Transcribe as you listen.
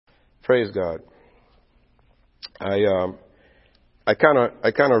Praise God. I kind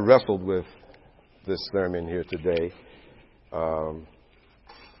of wrestled with this sermon here today,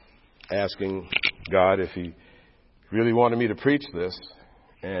 asking God if He really wanted me to preach this,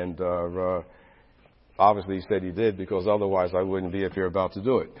 and obviously He said He did, because otherwise I wouldn't be up here about to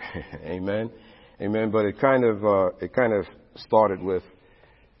do it. Amen, amen. But it kind of started with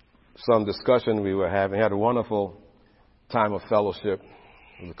some discussion we were having. We had a wonderful time of fellowship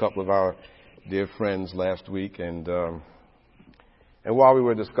with a couple of our dear friends last week, and while we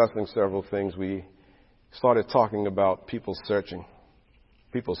were discussing several things, we started talking about people searching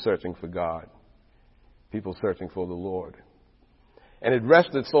for God, people searching for the Lord. And it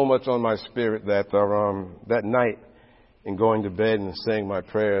rested so much on my spirit that that night, in going to bed and saying my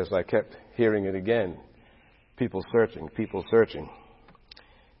prayers, I kept hearing it again. People searching, people searching.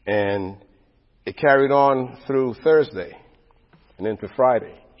 And it carried on through Thursday and into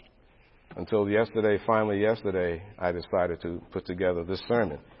Friday, until finally yesterday, I decided to put together this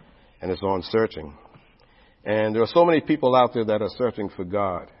sermon, and it's on searching. And there are so many people out there that are searching for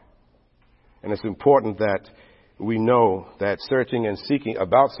God, and it's important that we know that searching and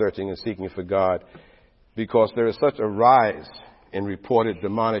seeking for God, because there is such a rise in reported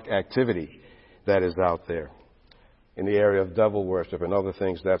demonic activity that is out there in the area of devil worship and other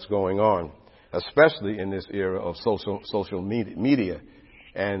things that's going on, especially in this era of social media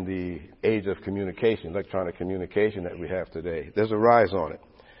and the age of communication, electronic communication that we have today. There's a rise on it.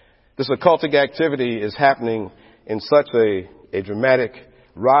 This occultic activity is happening in such a dramatic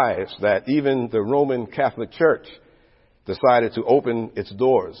rise that even the Roman Catholic Church decided to open its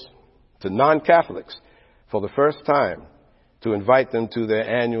doors to non-Catholics for the first time, to invite them to their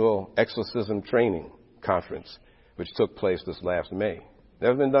annual exorcism training conference, which took place this last May.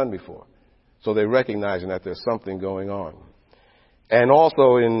 Never been done before. So they're recognizing that there's something going on. And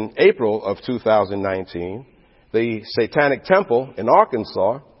also in April of 2019, the Satanic Temple in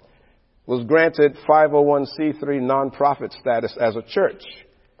Arkansas was granted 501c3 nonprofit status as a church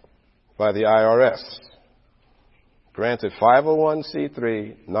by the IRS. Granted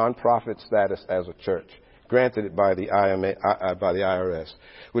 501c3 nonprofit status as a church. Granted it by the IRS,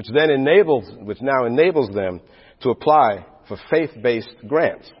 which now enables them to apply for faith-based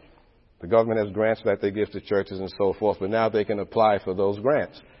grants. The government has grants that they give to churches and so forth, but now they can apply for those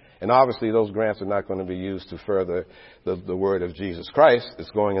grants. And obviously those grants are not going to be used to further the word of Jesus Christ.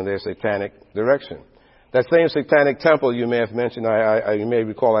 It's going in their satanic direction. That same Satanic Temple, you may have mentioned, you may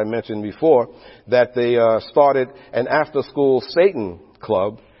recall I mentioned before, that they started an after-school Satan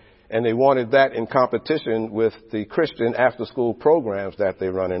club, and they wanted that in competition with the Christian after-school programs that they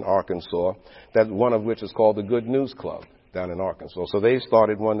run in Arkansas, that one of which is called the Good News Club down in Arkansas. So they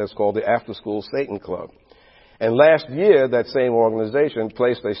started one that's called the After School Satan Club. And last year, that same organization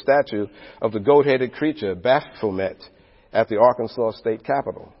placed a statue of the goat-headed creature, Baphomet, at the Arkansas State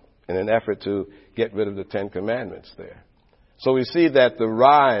Capitol in an effort to get rid of the Ten Commandments there. So we see that the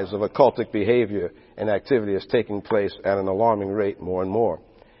rise of occultic behavior and activity is taking place at an alarming rate more and more.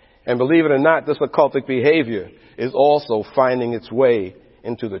 And believe it or not, this occultic behavior is also finding its way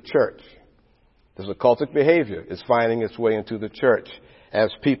into the church. This occultic behavior is finding its way into the church as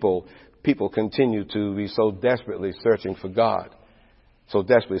people continue to be so desperately searching for God. So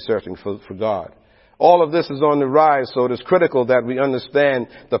desperately searching for God. All of this is on the rise, so it is critical that we understand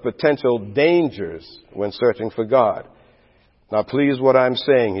the potential dangers when searching for God. Now, please, what I'm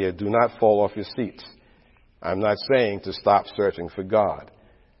saying here, do not fall off your seats. I'm not saying to stop searching for God.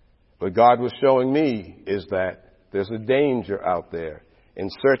 What God was showing me is that there's a danger out there in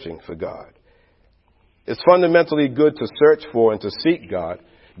searching for God. It's fundamentally good to search for and to seek God.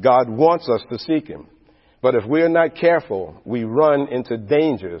 God wants us to seek Him. But if we're not careful, we run into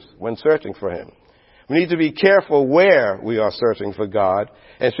dangers when searching for Him. We need to be careful where we are searching for God,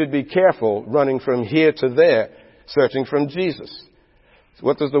 and should be careful running from here to there, searching from Jesus. So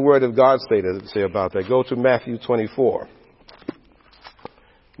what does the Word of God say about that? Go to Matthew 24.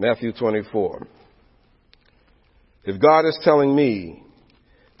 Matthew 24. If God is telling me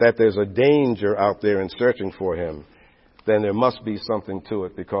that there's a danger out there in searching for Him, then there must be something to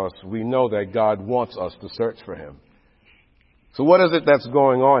it, because we know that God wants us to search for Him. So what is it that's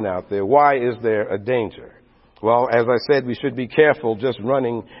going on out there? Why is there a danger? Well, as I said, we should be careful just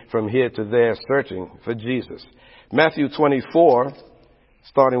running from here to there searching for Jesus. Matthew 24,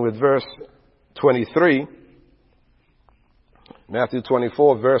 starting with verse 23. Matthew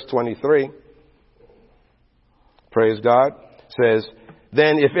 24, verse 23. Praise God. Says,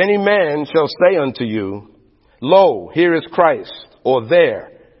 "Then if any man shall say unto you, Lo, here is Christ, or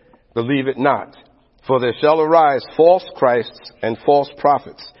there, believe it not. For there shall arise false Christs and false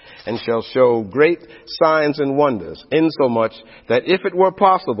prophets, and shall show great signs and wonders, insomuch that if it were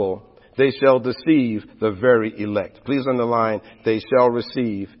possible, they shall deceive the very elect. Please underline, they shall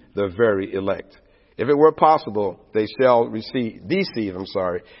receive the very elect. If it were possible, they shall deceive the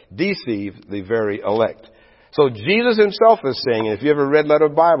very elect. So Jesus himself is saying, and if you ever read letter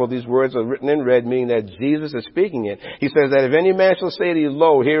Bible, these words are written in red, meaning that Jesus is speaking it. He says that if any man shall say to you,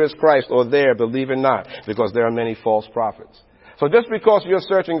 lo, here is Christ, or there, believe it not, because there are many false prophets. So just because you're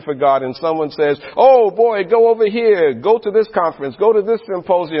searching for God and someone says, oh boy, go over here, go to this conference, go to this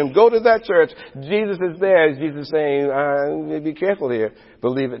symposium, go to that church, Jesus is there. Jesus is saying, be careful here,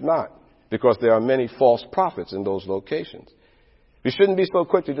 believe it not, because there are many false prophets in those locations. You shouldn't be so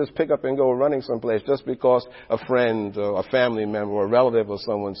quick to just pick up and go running someplace just because a friend or a family member or a relative or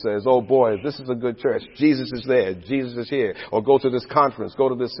someone says, oh boy, this is a good church. Jesus is there. Jesus is here. Or go to this conference. Go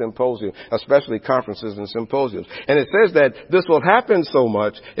to this symposium, especially conferences and symposiums. And it says that this will happen so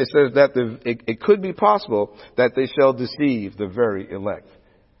much. It says that it could be possible that they shall deceive the very elect.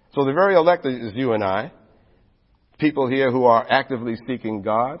 So the very elect is you and I. People here who are actively seeking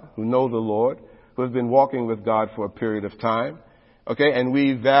God, who know the Lord, who have been walking with God for a period of time. Okay, and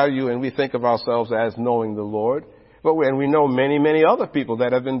we value and we think of ourselves as knowing the Lord. And we know many, many other people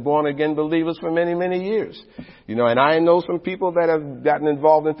that have been born again believers for many, many years. You know, and I know some people that have gotten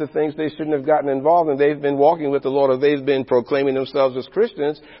involved into things they shouldn't have gotten involved in. They've been walking with the Lord, or they've been proclaiming themselves as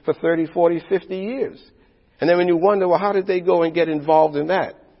Christians for 30, 40, 50 years. And then when you wonder, well, how did they go and get involved in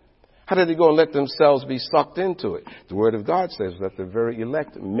that? How did they go and let themselves be sucked into it? The Word of God says that the very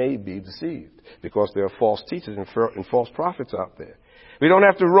elect may be deceived because there are false teachers and false prophets out there. We don't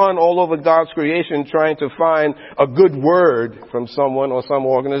have to run all over God's creation trying to find a good word from someone or some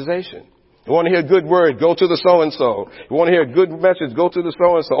organization. You want to hear a good word, go to the so-and-so. You want to hear a good message, go to the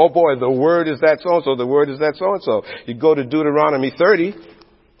so-and-so. Oh boy, the word is that so-and-so, the word is that so-and-so. You go to Deuteronomy 30.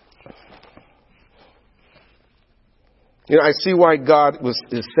 You know, I see why God is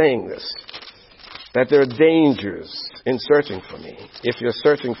saying this, that there are dangers in searching for me if you're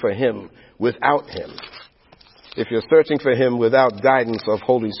searching for Him without Him, if you're searching for Him without guidance of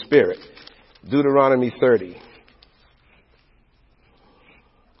Holy Spirit. Deuteronomy 30.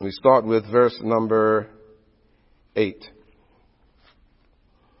 We start with verse number 8.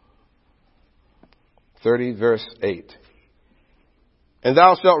 30, verse 8. And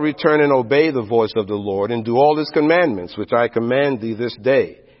thou shalt return and obey the voice of the Lord, and do all His commandments, which I command thee this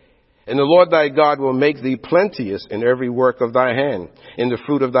day. And the Lord thy God will make thee plenteous in every work of thy hand, in the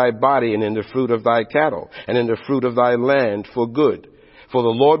fruit of thy body, and in the fruit of thy cattle, and in the fruit of thy land for good. For the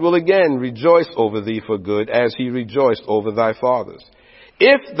Lord will again rejoice over thee for good, as He rejoiced over thy fathers.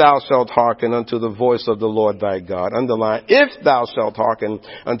 If thou shalt hearken unto the voice of the Lord thy God, underline, if thou shalt hearken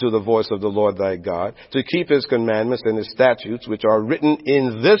unto the voice of the Lord thy God, to keep His commandments and His statutes, which are written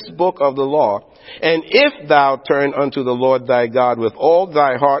in this book of the law, and if thou turn unto the Lord thy God with all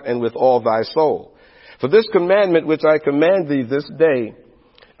thy heart and with all thy soul. For this commandment which I command thee this day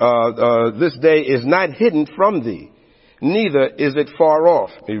is not hidden from thee, neither is it far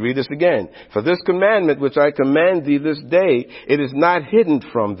off. Let me read this again. For this commandment which I command thee this day, it is not hidden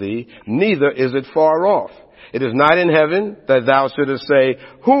from thee, neither is it far off. It is not in heaven, that thou shouldest say,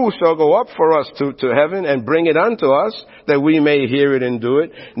 who shall go up for us to heaven and bring it unto us, that we may hear it and do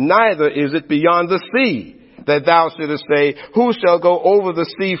it? Neither is it beyond the sea, that thou shouldest say, who shall go over the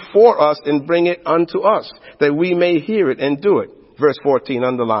sea for us and bring it unto us, that we may hear it and do it? Verse 14,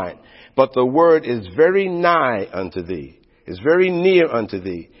 underline. But the word is very nigh unto thee, is very near unto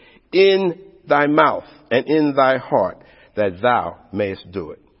thee, in thy mouth and in thy heart, that thou mayest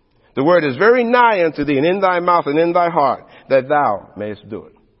do it. The word is very nigh unto thee, and in thy mouth and in thy heart, that thou mayest do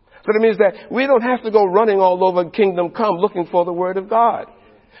it. So that means that we don't have to go running all over Kingdom Come looking for the Word of God.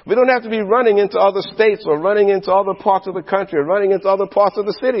 We don't have to be running into other states or running into other parts of the country or running into other parts of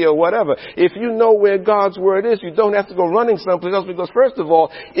the city or whatever. If you know where God's Word is, you don't have to go running someplace else, because first of all,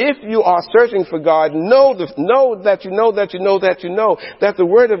 if you are searching for God, know that the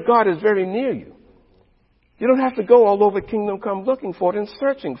Word of God is very near you. You don't have to go all over Kingdom Come looking for it and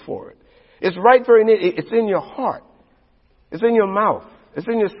searching for it. It's right very near. It's in your heart. It's in your mouth. It's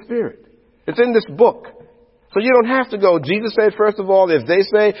in your spirit. It's in this book. So you don't have to go. Jesus said, first of all, if they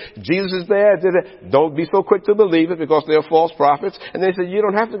say Jesus is there, don't be so quick to believe it, because they're false prophets. And they said you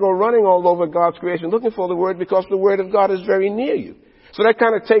don't have to go running all over God's creation looking for the Word, because the Word of God is very near you. So that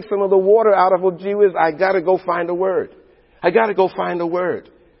kind of takes some of the water out of, well, gee whiz, I got to go find a Word. I got to go find a Word.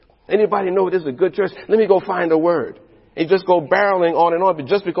 Anybody know this is a good church? Let me go find a Word. And just go barreling on and on, but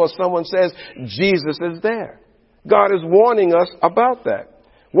just because someone says Jesus is there. God is warning us about that.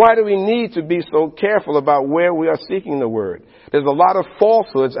 Why do we need to be so careful about where we are seeking the word? There's a lot of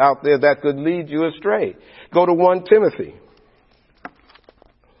falsehoods out there that could lead you astray. Go to 1 Timothy.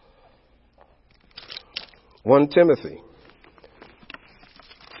 1 Timothy.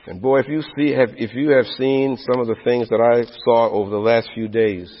 And boy, if you have seen some of the things that I saw over the last few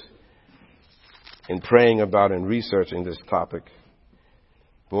days in praying about and researching this topic,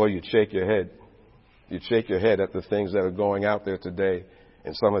 boy, you'd shake your head. You'd shake your head at the things that are going out there today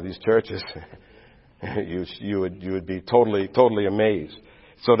in some of these churches. you would be totally amazed.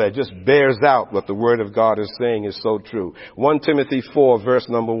 So that just bears out what the Word of God is saying is so true. 1 Timothy 4, verse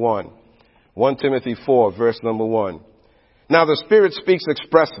number 1. 1 Timothy 4, verse number 1. Now the Spirit speaks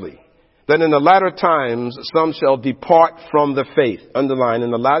expressly that in the latter times some shall depart from the faith. Underline,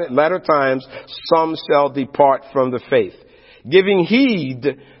 in the latter times some shall depart from the faith, giving heed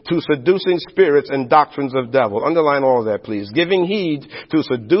to seducing spirits and doctrines of devils. Underline all of that, please. Giving heed to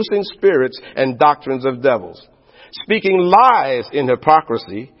seducing spirits and doctrines of devils. Speaking lies in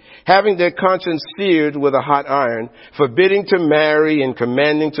hypocrisy, having their conscience seared with a hot iron, forbidding to marry and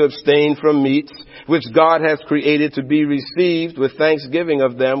commanding to abstain from meats, which God has created to be received with thanksgiving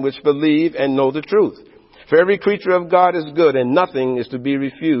of them which believe and know the truth. For every creature of God is good, and nothing is to be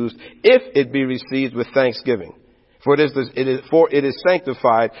refused if it be received with thanksgiving. For it is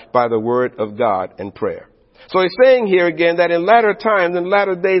sanctified by the word of God and prayer. So he's saying here again that in latter times, in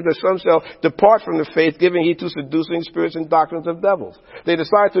latter days, that some shall depart from the faith, giving heed to seducing spirits and doctrines of devils. They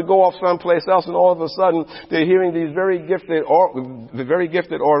decide to go off someplace else, and all of a sudden they're hearing these very gifted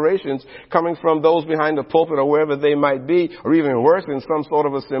orations coming from those behind the pulpit or wherever they might be, or even worse, in some sort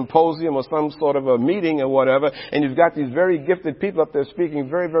of a symposium or some sort of a meeting or whatever. And you've got these very gifted people up there speaking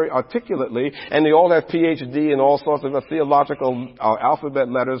very, very articulately, and they all have PhD and all sorts of theological alphabet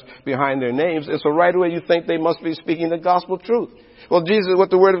letters behind their names. And so right away you think they must be speaking the gospel truth. Well, Jesus, what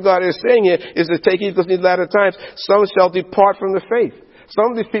the Word of God is saying here is to take heed, because in these latter times, some shall depart from the faith.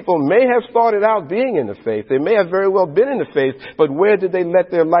 Some of these people may have started out being in the faith. They may have very well been in the faith, but where did they let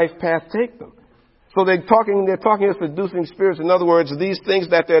their life path take them? So they're talking of seducing spirits. In other words, these things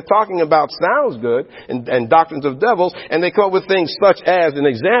that they're talking about sounds good, and doctrines of devils, and they come up with things such as, an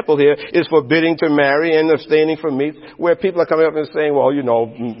example here, is forbidding to marry and abstaining from meats, where people are coming up and saying, well,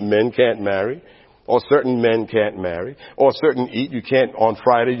 men can't marry. Or certain men can't marry, or on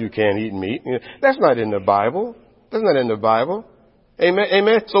Friday you can't eat meat. That's not in the Bible. That's not in the Bible. Amen.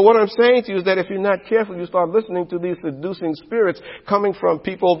 Amen. So what I'm saying to you is that if you're not careful, you start listening to these seducing spirits coming from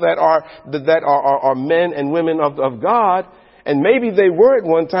people that are men and women of God. And maybe they were at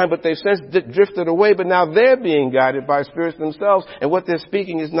one time, but they've since drifted away, but now they're being guided by spirits themselves, and what they're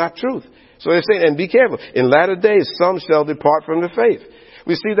speaking is not truth. So they're saying, and be careful, in latter days some shall depart from the faith.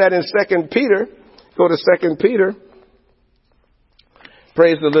 We see that in 2 Peter. Go to 2 Peter.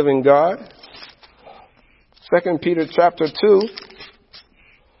 Praise the living God. 2 Peter chapter 2.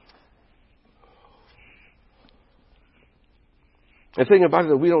 The thing about it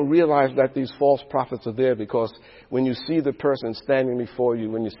is that we don't realize that these false prophets are there, because when you see the person standing before you,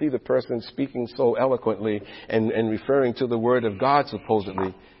 when you see the person speaking so eloquently and referring to the word of God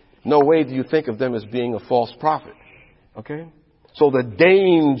supposedly, no way do you think of them as being a false prophet. Okay? So the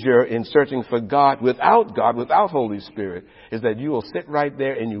danger in searching for God, without Holy Spirit, is that you will sit right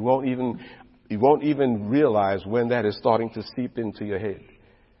there and you won't even realize when that is starting to seep into your head,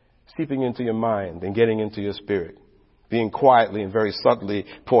 seeping into your mind and getting into your spirit, being quietly and very subtly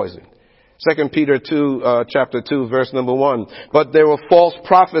poisoned. 2 Peter 2, chapter 2, verse number 1. But there were false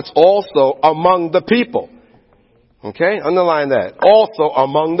prophets also among the people. Okay? Underline that. Also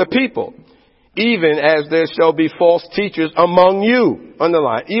among the people. Even as there shall be false teachers among you.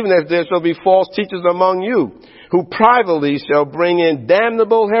 Underline. Even as there shall be false teachers among you, who privately shall bring in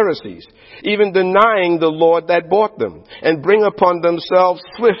damnable heresies, even denying the Lord that bought them, and bring upon themselves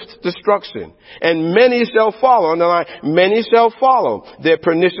swift destruction. And many shall follow, underline, many shall follow their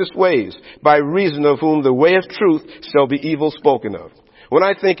pernicious ways, by reason of whom the way of truth shall be evil spoken of. When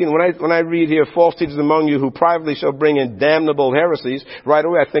I read here, false teachers among you who privately shall bring in damnable heresies, right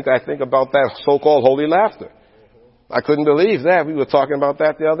away I think about that so-called holy laughter. I couldn't believe that. We were talking about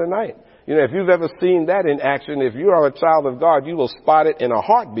that the other night. If you've ever seen that in action, if you are a child of God, you will spot it in a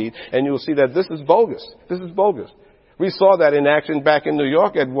heartbeat, and you will see that this is bogus. This is bogus. We saw that in action back in New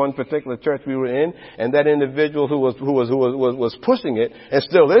York at one particular church we were in, and that individual who was pushing it, and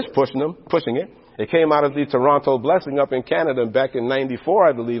still is pushing it. It came out of the Toronto Blessing up in Canada back in 94,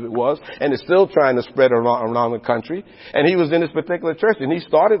 I believe it was, and it's still trying to spread around the country. And he was in this particular church, and he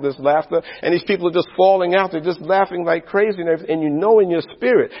started this laughter, and these people are just falling out. They're just laughing like crazy, and you know in your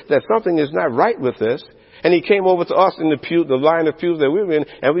spirit that something is not right with this. And he came over to us in the pew, the line of pews that we were in,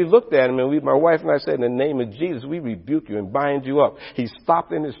 and we looked at him, and my wife and I said, in the name of Jesus, we rebuke you and bind you up. He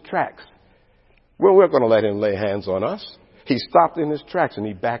stopped in his tracks. We weren't going to let him lay hands on us. He stopped in his tracks and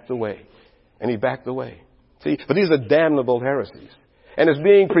he backed away. And he backed away. See, but these are damnable heresies. And it's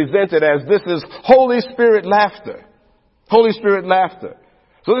being presented as this is Holy Spirit laughter. Holy Spirit laughter.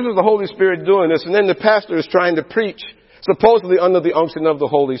 So this is the Holy Spirit doing this. And then the pastor is trying to preach, supposedly under the unction of the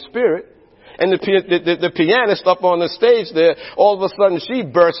Holy Spirit. And the pianist up on the stage there, all of a sudden she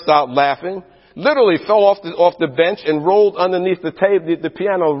burst out laughing, literally fell off the bench and rolled underneath the table, the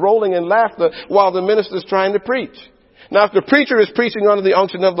piano, rolling in laughter while the minister's trying to preach. Now, if the preacher is preaching under the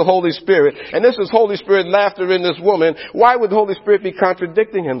unction of the Holy Spirit, and this is Holy Spirit laughter in this woman, why would the Holy Spirit be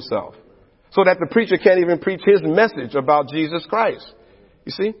contradicting himself? So that the preacher can't even preach his message about Jesus Christ.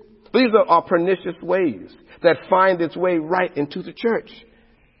 You see? These are pernicious ways that find its way right into the church.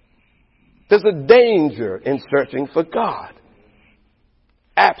 There's a danger in searching for God.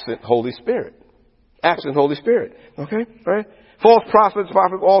 Absent Holy Spirit. Absent Holy Spirit. Okay? All right? False prophets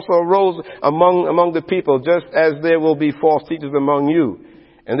also arose among the people, just as there will be false teachers among you.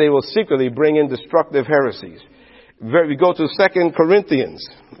 And they will secretly bring in destructive heresies. We go to 2 Corinthians.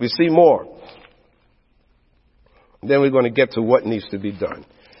 We see more. Then we're going to get to what needs to be done.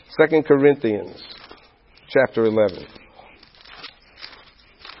 2 Corinthians chapter 11.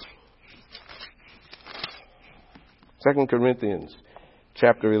 2 Corinthians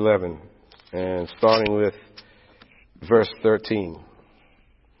chapter 11, and starting with verse 13.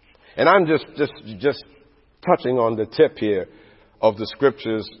 And I'm just touching on the tip here of the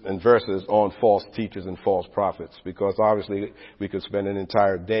scriptures and verses on false teachers and false prophets, because obviously we could spend an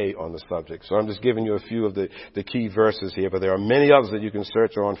entire day on the subject. So I'm just giving you a few of the key verses here, but there are many others that you can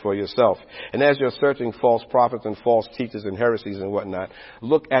search on for yourself. And as you're searching false prophets and false teachers and heresies and whatnot,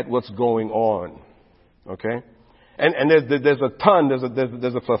 look at what's going on. Okay? And there's a ton, there's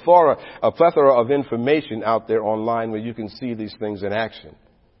a plethora of information out there online where you can see these things in action.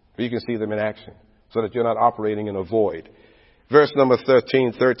 Where you can see them in action, so that you're not operating in a void. Verse number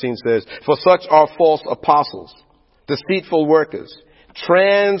 13 says, "For such are false apostles, deceitful workers,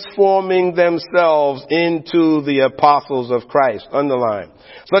 transforming themselves into the apostles of Christ." Underline.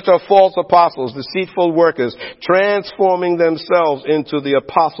 Such are false apostles, deceitful workers, transforming themselves into the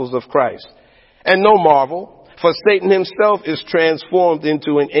apostles of Christ. And no marvel, for Satan himself is transformed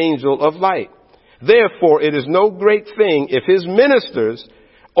into an angel of light. Therefore, it is no great thing if his ministers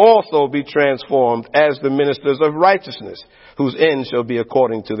also be transformed as the ministers of righteousness, whose end shall be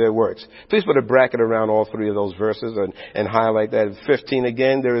according to their works. Please put a bracket around all three of those verses and highlight that. 15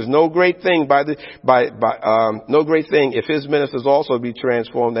 again. There is no great thing no great thing if his ministers also be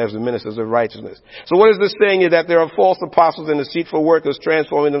transformed as the ministers of righteousness. So what is this saying here? That there are false apostles and deceitful workers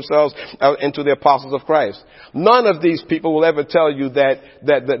transforming themselves into the apostles of Christ. None of these people will ever tell you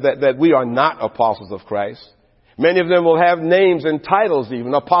that we are not apostles of Christ. Many of them will have names and titles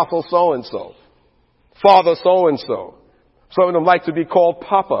even. Apostle so-and-so. Father so-and-so. Some of them like to be called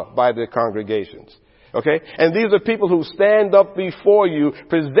Papa by their congregations. Okay? And these are people who stand up before you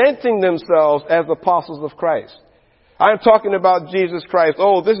presenting themselves as apostles of Christ. I'm talking about Jesus Christ.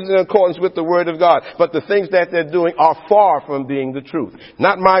 Oh, this is in accordance with the Word of God. But the things that they're doing are far from being the truth.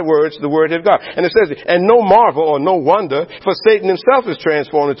 Not my words, the Word of God. And it says, and no marvel or no wonder, for Satan himself is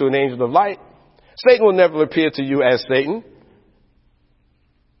transformed into an angel of light. Satan will never appear to you as Satan.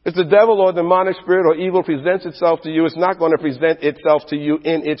 If the devil or demonic spirit or evil presents itself to you, it's not going to present itself to you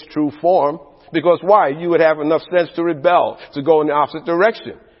in its true form. Because why? You would have enough sense to rebel, to go in the opposite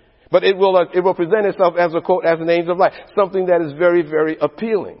direction. But it will present itself as as an angel of light. Something that is very, very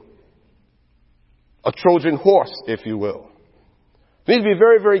appealing. A Trojan horse, if you will. We need to be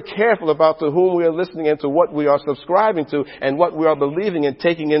very, very careful about to whom we are listening and to what we are subscribing to and what we are believing and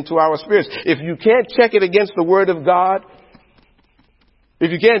taking into our spirits. If you can't check it against the Word of God, if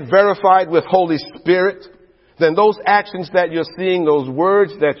you can't verify it with Holy Spirit, then those actions that you're seeing, those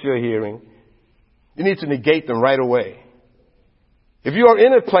words that you're hearing, you need to negate them right away. If you are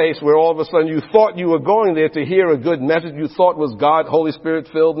in a place where all of a sudden you thought you were going there to hear a good message, you thought was God, Holy Spirit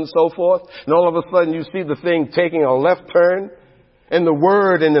filled and so forth, and all of a sudden you see the thing taking a left turn, and the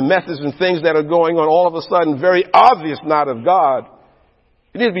word and the message and things that are going on all of a sudden very obvious not of God,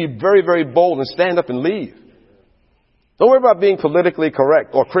 you need to be very, very bold and stand up and leave. Don't worry about being politically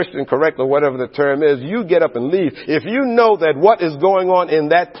correct or Christian correct or whatever the term is. You get up and leave. If you know that what is going on in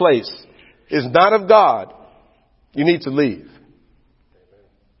that place is not of God, you need to leave.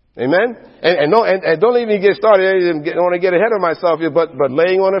 Amen? And don't even get started. I don't want to get ahead of myself here, but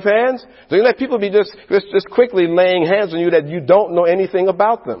laying on of hands? Don't you let people be just quickly laying hands on you that you don't know anything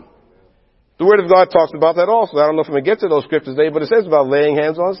about them. The Word of God talks about that also. I don't know if I'm going to get to those scriptures today, but it says about laying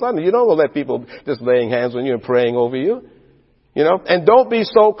hands on Sunday. You don't want to let people just laying hands on you and praying over you. You know, and don't be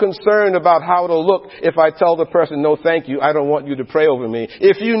so concerned about how it'll look if I tell the person, no, thank you, I don't want you to pray over me.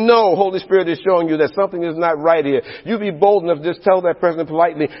 If you know Holy Spirit is showing you that something is not right here, you be bold enough to just tell that person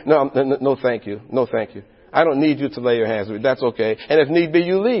politely, no, thank you. No, thank you. I don't need you to lay your hands on me. That's okay. And if need be,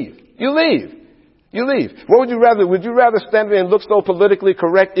 you leave. You leave. You leave. What would you rather? Would you rather stand there and look so politically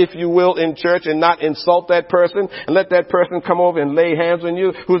correct, if you will, in church and not insult that person and let that person come over and lay hands on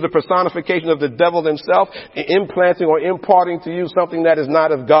you, who's the personification of the devil himself, implanting or imparting to you something that is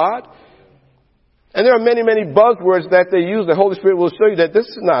not of God? And there are many, many buzzwords that they use. The Holy Spirit will show you that this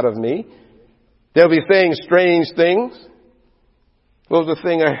is not of me. They'll be saying strange things. What was the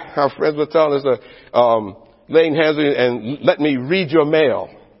thing our friends were telling us? Laying hands on you and let me read your mail.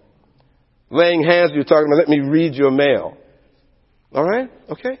 Laying hands, you're talking about, let me read your mail. All right?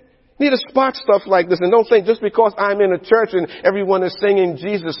 Okay? You need to spot stuff like this. And don't think just because I'm in a church and everyone is singing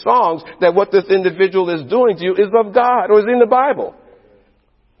Jesus songs that what this individual is doing to you is of God or is in the Bible.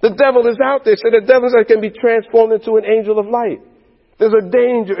 The devil is out there. So the devil can be transformed into an angel of light. There's a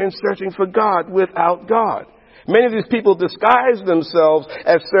danger in searching for God without God. Many of these people disguise themselves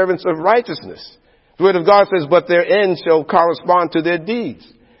as servants of righteousness. The Word of God says, but their ends shall correspond to their deeds.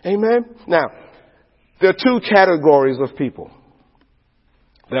 Amen? Now, there are two categories of people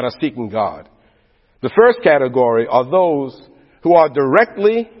that are seeking God. The first category are those who are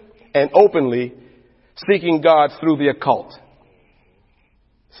directly and openly seeking God through the occult.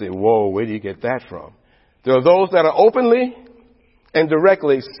 Say, whoa, where do you get that from? There are those that are openly and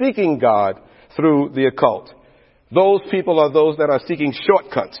directly seeking God through the occult. Those people are those that are seeking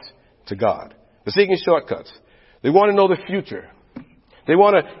shortcuts to God. They're seeking shortcuts. They want to know the future. They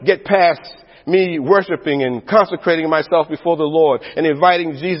want to get past me worshiping and consecrating myself before the Lord and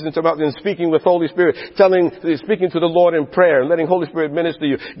inviting Jesus into my and speaking with Holy Spirit, speaking to the Lord in prayer and letting Holy Spirit minister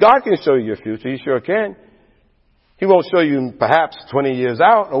you. God can show you your future. He sure can. He won't show you perhaps 20 years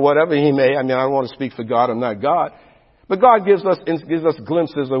out or whatever he may. I don't want to speak for God. I'm not God. But God gives us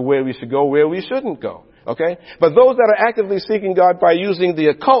glimpses of where we should go, where we shouldn't go. Okay? But those that are actively seeking God by using the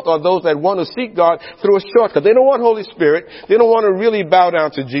occult are those that want to seek God through a shortcut. They don't want Holy Spirit. They don't want to really bow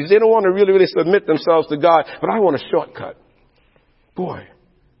down to Jesus. They don't want to really submit themselves to God. But I want a shortcut. Boy,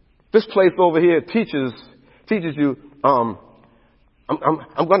 this place over here teaches you, I'm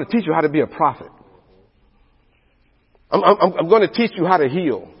going to teach you how to be a prophet. I'm going to teach you how to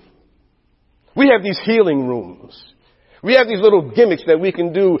heal. We have these healing rooms. We have these little gimmicks that we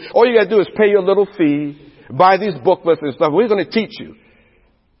can do. All you got to do is pay your little fee, buy these booklets and stuff. We're going to teach you.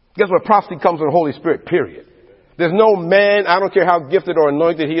 Guess what? Prophecy comes from the Holy Spirit, period. There's no man, I don't care how gifted or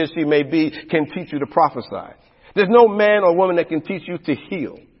anointed he or she may be, can teach you to prophesy. There's no man or woman that can teach you to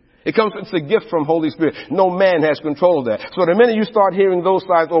heal. It's a gift from Holy Spirit. No man has control of that. So the minute you start hearing those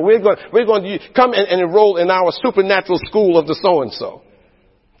sides, we're going to come and enroll in our supernatural school of the so-and-so.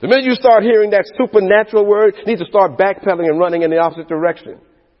 The minute you start hearing that supernatural word, you need to start backpedaling and running in the opposite direction.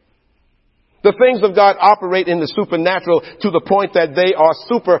 The things of God operate in the supernatural to the point that they are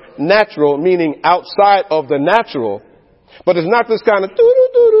supernatural, meaning outside of the natural. But it's not this kind of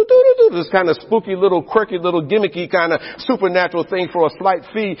this kind of spooky little, quirky little, gimmicky kind of supernatural thing for a slight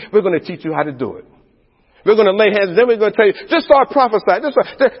fee. We're going to teach you how to do it. We're going to lay hands, and then we're going to tell you, just start prophesying.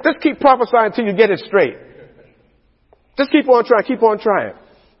 Just keep prophesying until you get it straight. Just keep on trying.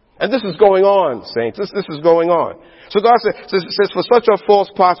 And this is going on, saints. This is going on. So God says, for such are false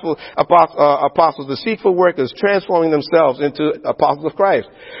apostles, deceitful workers, transforming themselves into apostles of Christ.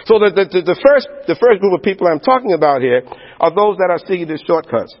 So the first group of people I'm talking about here are those that are seeking these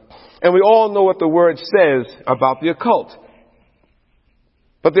shortcuts. And we all know what the word says about the occult.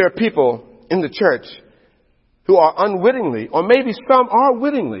 But there are people in the church who are unwittingly, or maybe some are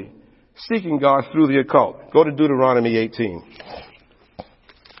wittingly, seeking God through the occult. Go to Deuteronomy 18.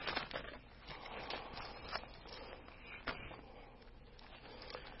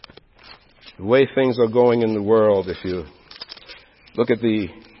 The way things are going in the world, if you look at the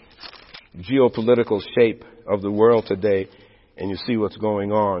geopolitical shape of the world today and you see what's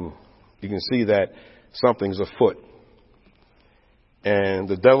going on, you can see that something's afoot. And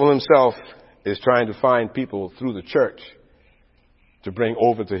the devil himself is trying to find people through the church to bring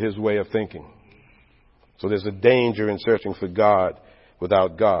over to his way of thinking. So there's a danger in searching for God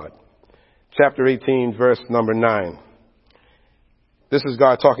without God. Chapter 18, verse number 9. This is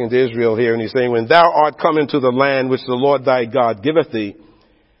God talking to Israel here, and he's saying, when thou art come into the land which the Lord thy God giveth thee,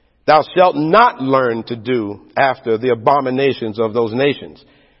 thou shalt not learn to do after the abominations of those nations.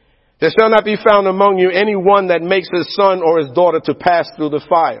 There shall not be found among you any one that makes his son or his daughter to pass through the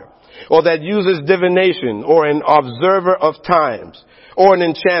fire, or that uses divination, or an observer of times, or an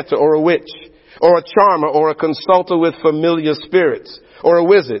enchanter, or a witch, or a charmer, or a consulter with familiar spirits, or a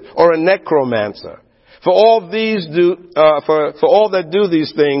wizard, or a necromancer. For all that do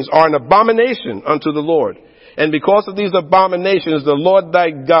these things are an abomination unto the Lord. And because of these abominations, the Lord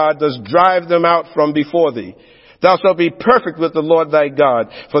thy God does drive them out from before thee. Thou shalt be perfect with the Lord thy God.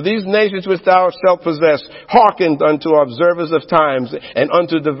 For these nations which thou shalt possess hearkened unto observers of times and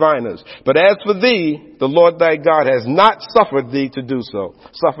unto diviners. But as for thee, the Lord thy God has not suffered thee to do so.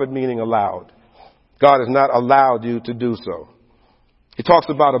 Suffered meaning allowed. God has not allowed you to do so. He talks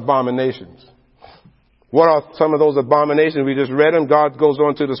about abominations. What are some of those abominations? We just read them. God goes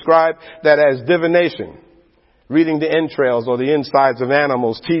on to describe that as divination, reading the entrails or the insides of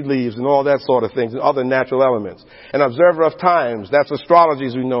animals, tea leaves and all that sort of things, and other natural elements. An observer of times, that's astrology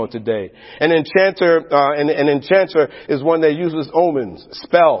as we know it today. An enchanter is one that uses omens,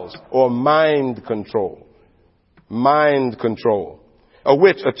 spells, or mind control. Mind control. A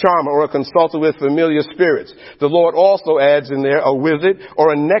witch, a charmer, or a consulter with familiar spirits. The Lord also adds in there a wizard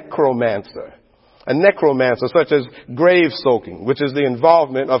or a necromancer. A necromancer, such as grave soaking, which is the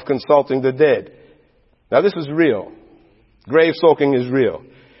involvement of consulting the dead. Now this is real. Grave soaking is real.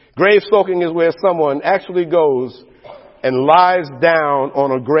 Grave soaking is where someone actually goes and lies down on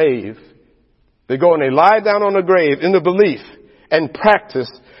a grave. They go and they lie down on a grave in the belief and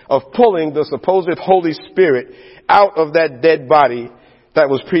practice of pulling the supposed Holy Spirit out of that dead body that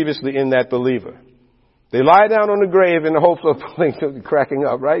was previously in that believer. They lie down on the grave in the hopes of pulling, cracking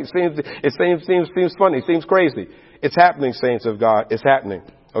up, right? It seems funny, seems crazy. It's happening, saints of God. It's happening.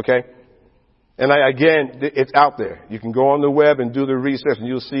 Okay? And again, it's out there. You can go on the web and do the research and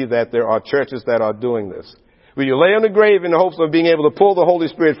you'll see that there are churches that are doing this. Where you lay on the grave in the hopes of being able to pull the Holy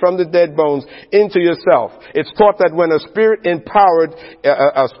Spirit from the dead bones into yourself. It's taught that when a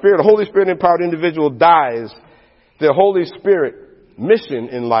Holy Spirit empowered individual dies, the Holy Spirit mission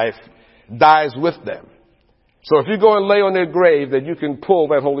in life dies with them. So if you go and lay on their grave, that you can pull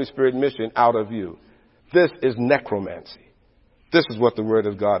that Holy Spirit mission out of you. This is necromancy. This is what the Word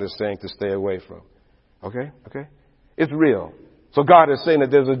of God is saying to stay away from. Okay? It's real. So God is saying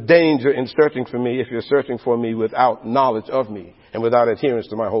that there's a danger in searching for me if you're searching for me without knowledge of me and without adherence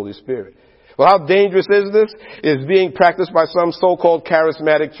to my Holy Spirit. Well, how dangerous is this? It's being practiced by some so-called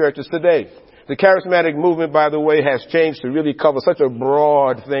charismatic churches today. The charismatic movement, by the way, has changed to really cover such a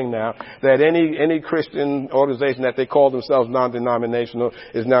broad thing now that any Christian organization that they call themselves non-denominational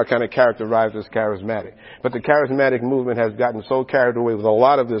is now kind of characterized as charismatic. But the charismatic movement has gotten so carried away with a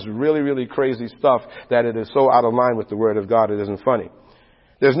lot of this really, really crazy stuff that it is so out of line with the Word of God it isn't funny.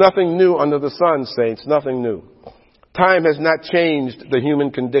 There's nothing new under the sun, saints, nothing new. Time has not changed the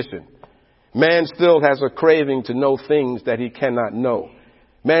human condition. Man still has a craving to know things that he cannot know.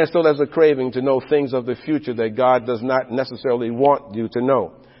 Man still has a craving to know things of the future that God does not necessarily want you to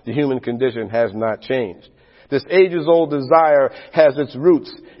know. The human condition has not changed. This ages-old desire has its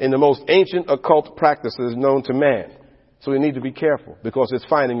roots in the most ancient occult practices known to man. So we need to be careful because it's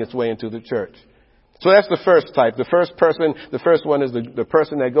finding its way into the church. So that's the first type. The first one is the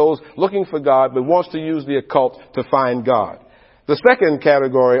person that goes looking for God but wants to use the occult to find God. The second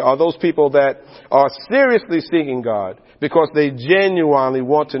category are those people that are seriously seeking God because they genuinely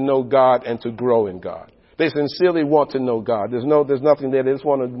want to know God and to grow in God. They sincerely want to know God. There's nothing there. They just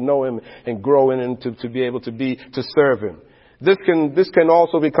want to know Him and grow in Him to be able to serve Him. This can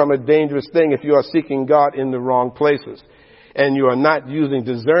also become a dangerous thing if you are seeking God in the wrong places and you are not using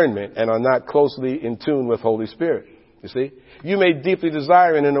discernment and are not closely in tune with Holy Spirit. You see? You may deeply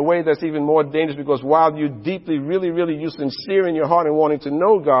desire it in a way that's even more dangerous because while you deeply, you sincere in your heart and wanting to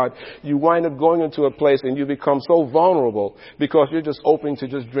know God, you wind up going into a place and you become so vulnerable because you're just open to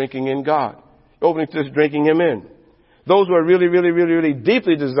just drinking in God. Open to just drinking Him in. Those who are really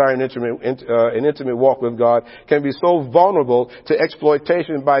deeply desiring an intimate walk with God can be so vulnerable to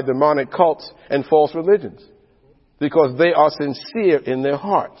exploitation by demonic cults and false religions because they are sincere in their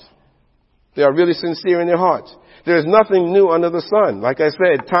hearts. They are really sincere in their hearts. There is nothing new under the sun. Like I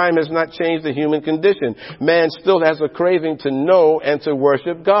said, time has not changed the human condition. Man still has a craving to know and to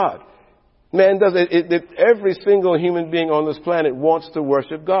worship God. Man does it. Every single human being on this planet wants to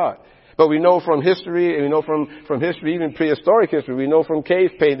worship God. But we know from history, and we know from history, even prehistoric history, we know from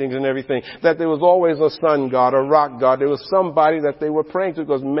cave paintings and everything, that there was always a sun god, a rock god. There was somebody that they were praying to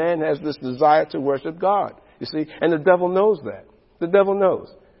because man has this desire to worship God. You see? And the devil knows that. The devil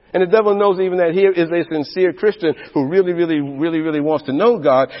knows. And the devil knows even that here is a sincere Christian who really wants to know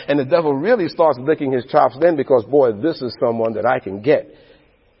God. And the devil really starts licking his chops then because, boy, this is someone that I can get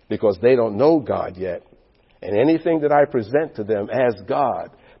because they don't know God yet. And anything that I present to them as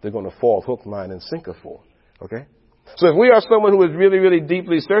God they're going to fall hook, line, and sinker for. Okay? So if we are someone who is really, really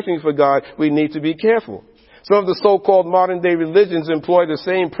deeply searching for God, we need to be careful. Some of the so-called modern-day religions employ the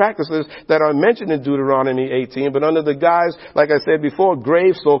same practices that are mentioned in Deuteronomy 18, but under the guise, like I said before,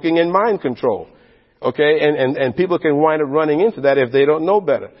 grave soaking and mind control. Okay? And people can wind up running into that if they don't know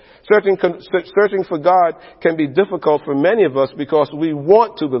better. Searching for God can be difficult for many of us because we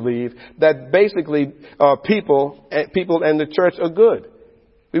want to believe that basically people and the church are good.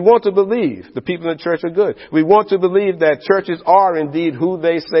 We want to believe the people in the church are good. We want to believe that churches are indeed who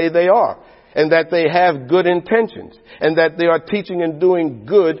they say they are, and that they have good intentions, and that they are teaching and doing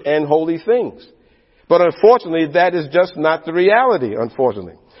good and holy things. But unfortunately, that is just not the reality,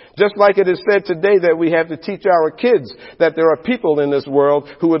 unfortunately. Just like it is said today that we have to teach our kids that there are people in this world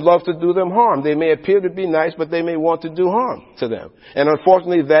who would love to do them harm. They may appear to be nice, but they may want to do harm to them. And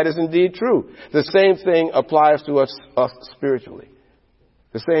unfortunately, that is indeed true. The same thing applies to us spiritually.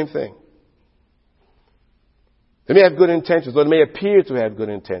 The same thing. They may have good intentions, or they may appear to have good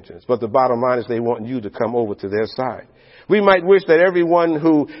intentions, but the bottom line is they want you to come over to their side. We might wish that everyone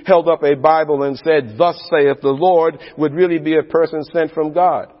who held up a Bible and said, "Thus saith the Lord," would really be a person sent from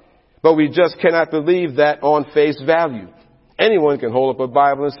God. But we just cannot believe that on face value. Anyone can hold up a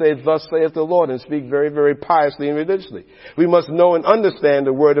Bible and say, "Thus saith the Lord," and speak very, very piously and religiously. We must know and understand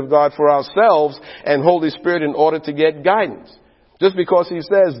the Word of God for ourselves and Holy Spirit in order to get guidance. Just because he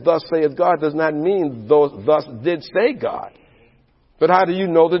says, "Thus saith God," does not mean thus did say God. But how do you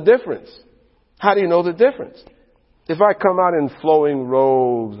know the difference? How do you know the difference? If I come out in flowing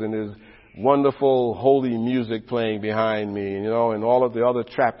robes and there's wonderful holy music playing behind me, and all of the other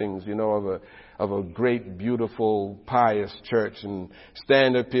trappings, of a great, beautiful, pious church, and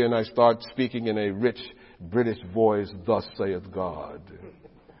stand up here and I start speaking in a rich British voice, "Thus saith God."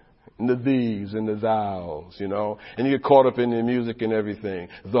 And the these and the thous, and you get caught up in the music and everything.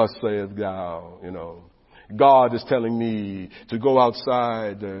 "Thus saith thou," God is telling me to go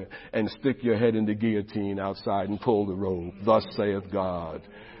outside and stick your head in the guillotine outside and pull the rope. "Thus saith God."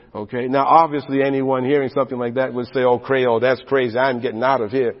 Okay. Now, obviously, anyone hearing something like that would say, "Oh, that's crazy. I'm getting out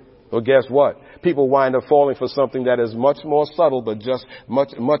of here." Well, guess what? People wind up falling for something that is much more subtle, but just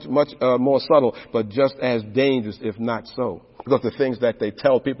much more subtle, but just as dangerous, if not so. Because the things that they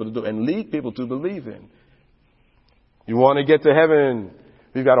tell people to do and lead people to believe in. You want to get to heaven?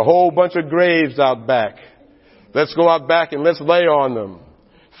 We've got a whole bunch of graves out back. Let's go out back and let's lay on them.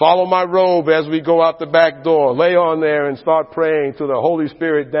 Follow my robe as we go out the back door. Lay on there and start praying to the Holy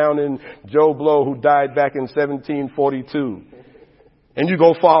Spirit down in Joe Blow, who died back in 1742. And you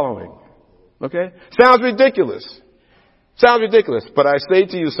go following. Okay? Sounds ridiculous. But I say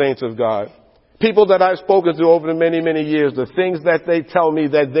to you, saints of God, people that I've spoken to over the many, many years, the things that they tell me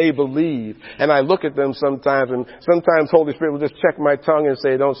that they believe, and I look at them sometimes, and sometimes Holy Spirit will just check my tongue and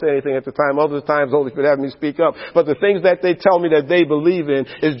say, "Don't say anything at the time." Other times, Holy Spirit has me speak up. But the things that they tell me that they believe in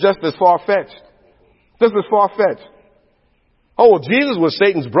is just as far-fetched. Just as far-fetched. Oh, well, Jesus was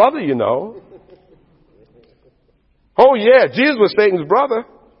Satan's brother, Oh, yeah, Jesus was Satan's brother.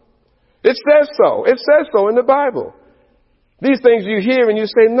 It says so. It says so in the Bible. These things you hear and you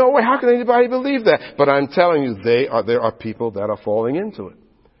say, "No way, how can anybody believe that?" But I'm telling you, there are people that are falling into it.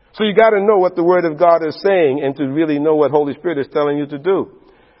 So you got to know what the Word of God is saying and to really know what Holy Spirit is telling you to do.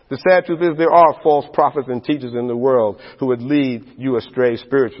 The sad truth is there are false prophets and teachers in the world who would lead you astray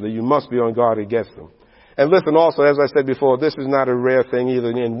spiritually. You must be on guard against them. And listen also, as I said before, this is not a rare thing either.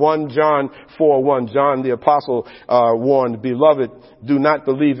 In 1 John 4:1, John the apostle warned, "Beloved, do not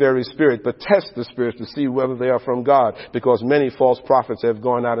believe every spirit, but test the spirits to see whether they are from God, because many false prophets have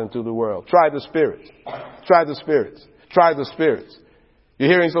gone out into the world." Try the spirits. Try the spirits. Try the spirits. You're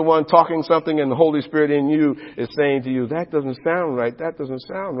hearing someone talking something and the Holy Spirit in you is saying to you, "That doesn't sound right. That doesn't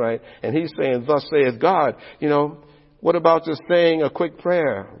sound right." And he's saying, "Thus saith God." What about just saying a quick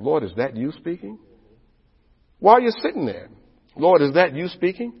prayer? "Lord, is that you speaking?" While you're sitting there, "Lord, is that you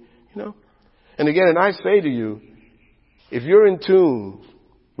speaking?" And again, and I say to you, if you're in tune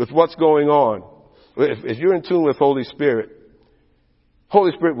with what's going on, if you're in tune with Holy Spirit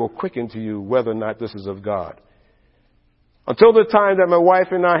will quicken to you whether or not this is of God. Until the time that my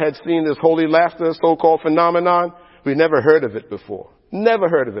wife and I had seen this holy laughter so-called phenomenon, we never heard of it before. Never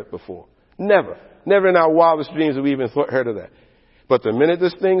heard of it before. Never. Never in our wildest dreams have we even heard of that. But the minute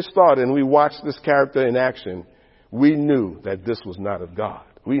this thing started and we watched this character in action, we knew that this was not of God.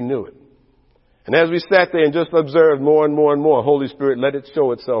 We knew it. And as we sat there and just observed more and more and more, Holy Spirit let it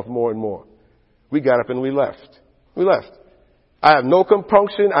show itself more and more. We got up and we left. We left. I have no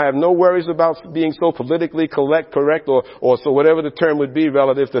compunction. I have no worries about being so politically correct or so whatever the term would be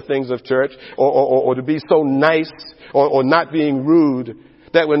relative to things of church or to be so nice or not being rude.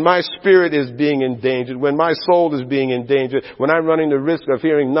 that when my spirit is being endangered, when my soul is being endangered, when I'm running the risk of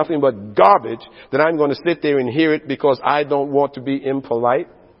hearing nothing but garbage, that I'm going to sit there and hear it because I don't want to be impolite?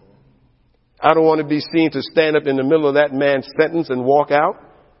 I don't want to be seen to stand up in the middle of that man's sentence and walk out?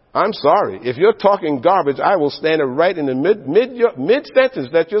 I'm sorry. If you're talking garbage, I will stand up right in the mid-sentence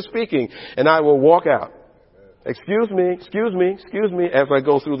that you're speaking, and I will walk out. Excuse me, as I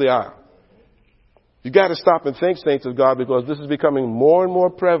go through the aisle. You got to stop and think, saints of God, because this is becoming more and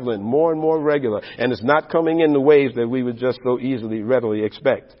more prevalent, more and more regular, and it's not coming in the ways that we would just so readily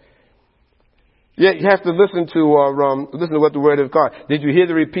expect. Yeah, you have to listen to what the Word of God. Did you hear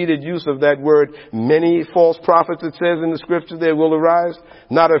the repeated use of that word? Many false prophets, it says in the Scripture, there will arise.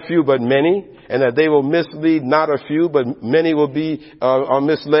 Not a few, but many, and that they will mislead not a few, but many will be are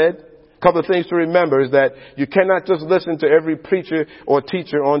misled. A couple of things to remember is that you cannot just listen to every preacher or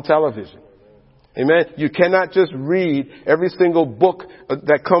teacher on television. Amen. You cannot just read every single book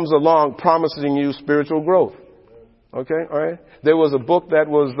that comes along promising you spiritual growth. Okay, all right. There was a book that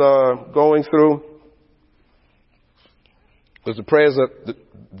was going through. It was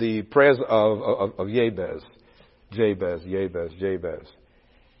the prayers of Jabez.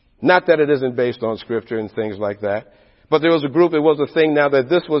 Not that it isn't based on Scripture and things like that, but there was a group. It was a thing now that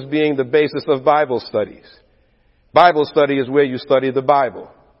this was being the basis of Bible studies. Bible study is where you study the Bible.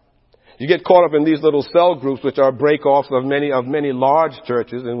 You get caught up in these little cell groups, which are break-offs of many large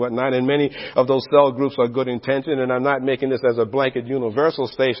churches and whatnot, and many of those cell groups are good intentioned, and I'm not making this as a blanket universal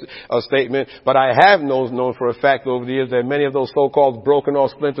statement, but I have known for a fact over the years that many of those so-called broken or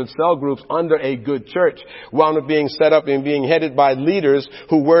splintered cell groups under a good church wound up being set up and being headed by leaders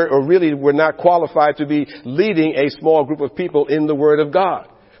who were not qualified to be leading a small group of people in the Word of God.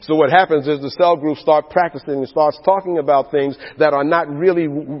 So what happens is the cell group start practicing and starts talking about things that are not really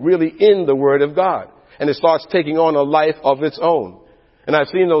in the Word of God. And it starts taking on a life of its own. And I've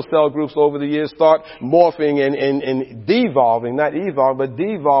seen those cell groups over the years start morphing and devolving, not evolving, but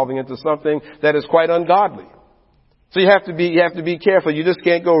devolving into something that is quite ungodly. So you have to be careful. You just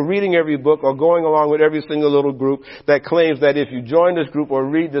can't go reading every book or going along with every single little group that claims that if you join this group or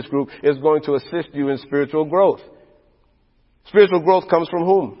read this group, it's going to assist you in spiritual growth. Spiritual growth comes from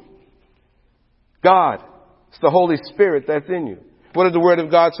whom? God. It's the Holy Spirit that's in you. What does the Word of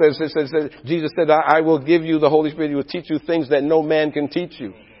God say? Jesus said, I will give you the Holy Spirit. He will teach you things that no man can teach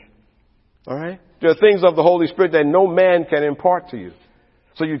you. All right? There are things of the Holy Spirit that no man can impart to you.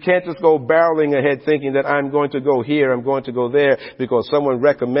 So you can't just go barreling ahead thinking that I'm going to go here, I'm going to go there because someone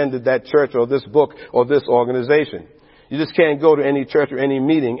recommended that church or this book or this organization. You just can't go to any church or any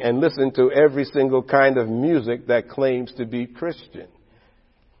meeting and listen to every single kind of music that claims to be Christian.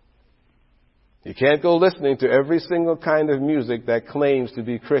 You can't go listening to every single kind of music that claims to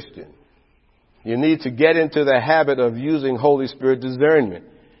be Christian. You need to get into the habit of using Holy Spirit discernment.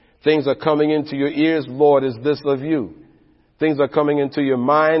 Things are coming into your ears. Lord, is this of you? Things are coming into your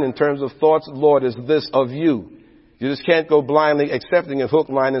mind in terms of thoughts. Lord, is this of you? You just can't go blindly accepting it hook,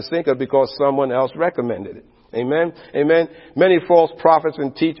 line, and sinker because someone else recommended it. Amen. Amen. Many false prophets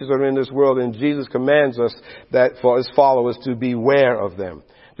and teachers are in this world, and Jesus commands us that for his followers to beware of them.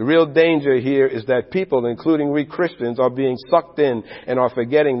 The real danger here is that people, including we Christians, are being sucked in and are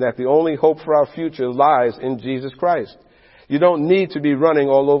forgetting that the only hope for our future lies in Jesus Christ. You don't need to be running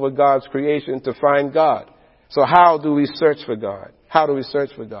all over God's creation to find God. So how do we search for God? How do we search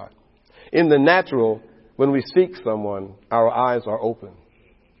for God? In the natural, when we seek someone, our eyes are open.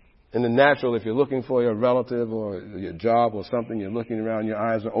 In the natural, if you're looking for your relative or your job or something, you're looking around, your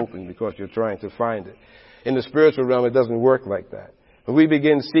eyes are open because you're trying to find it. In the spiritual realm, it doesn't work like that. When we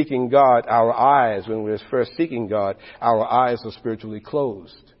begin seeking God, when we're first seeking God, our eyes are spiritually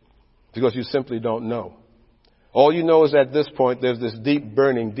closed because you simply don't know. All you know is at this point, there's this deep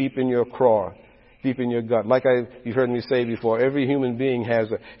burning deep in your craw, deep in your gut. Like you've heard me say before, every human being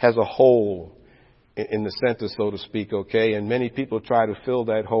has a hole in the center, so to speak, okay? And many people try to fill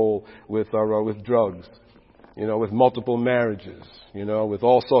that hole with drugs, with multiple marriages, with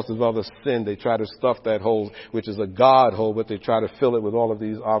all sorts of other sin. They try to stuff that hole, which is a God hole, but they try to fill it with all of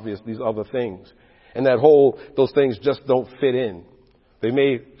these other things. And that hole, those things just don't fit in. They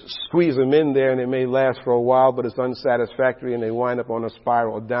may squeeze them in there and it may last for a while, but it's unsatisfactory and they wind up on a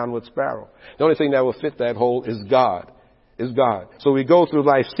downward spiral. The only thing that will fit that hole is God. So we go through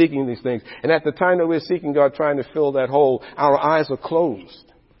life seeking these things. And at the time that we're seeking God, trying to fill that hole, our eyes are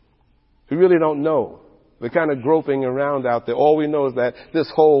closed. We really don't know. We're kind of groping around out there. All we know is that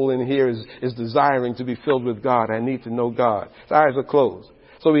this hole in here is desiring to be filled with God. I need to know God. Our eyes are closed.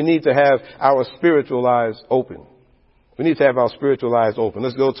 So we need to have our spiritual eyes open. We need to have our spiritual eyes open.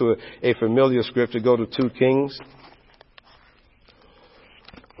 Let's go to a familiar scripture. Go to 2 Kings.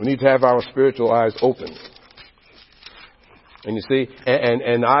 We need to have our spiritual eyes open. And you see,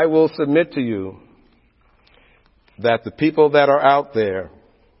 and I will submit to you that the people that are out there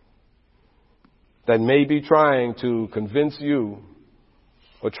that may be trying to convince you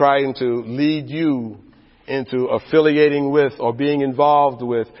or trying to lead you into affiliating with or being involved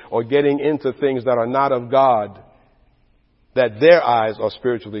with or getting into things that are not of God, that their eyes are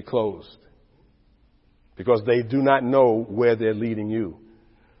spiritually closed because they do not know where they're leading you.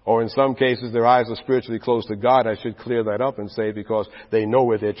 Or in some cases, their eyes are spiritually closed to God. I should clear that up and say because they know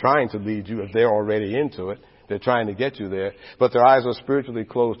where they're trying to lead you if they're already into it. They're trying to get you there. But their eyes are spiritually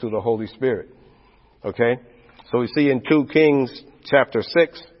closed to the Holy Spirit. Okay? So we see in 2 Kings chapter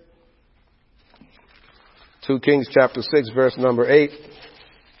 6. 2 Kings chapter 6 verse number 8.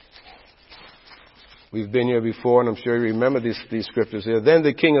 We've been here before, and I'm sure you remember these scriptures here. Then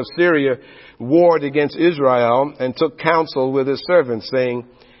the king of Syria warred against Israel and took counsel with his servants, saying,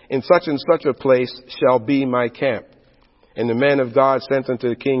 in such and such a place shall be my camp. And the man of God sent unto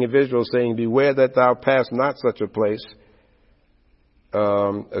the king of Israel, saying, beware that thou pass not such a place,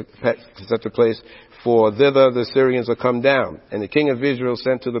 for thither the Syrians are come down. And the king of Israel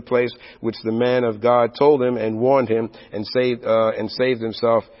sent to the place which the man of God told him and warned him, and saved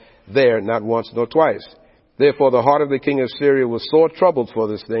himself there, not once nor twice. Therefore the heart of the king of Syria was sore troubled for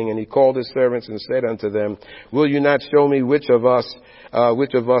this thing, and he called his servants and said unto them, will you not show me which of us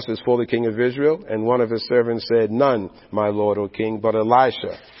is for the king of Israel? And one of his servants said, none, my lord, O king, but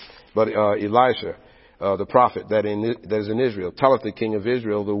Elisha, the prophet that is in Israel, telleth the king of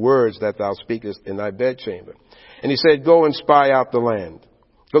Israel the words that thou speakest in thy bedchamber. And he said, go and spy out the land.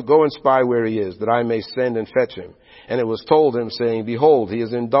 Go and spy where he is, that I may send and fetch him. And it was told him, saying, behold, he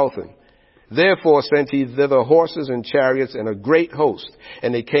is in Dothan. Therefore sent he thither horses and chariots and a great host.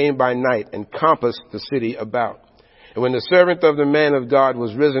 And they came by night and compassed the city about. And when the servant of the man of God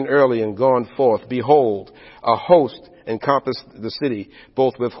was risen early and gone forth, behold, a host encompassed the city,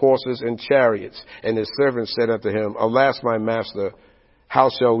 both with horses and chariots. And his servant said unto him, alas, my master, how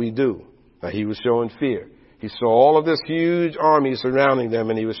shall we do? Now he was showing fear. He saw all of this huge army surrounding them,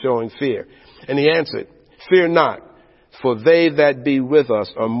 and he was showing fear. And he answered, fear not, for they that be with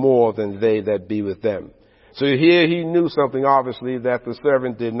us are more than they that be with them. So here he knew something, obviously, that the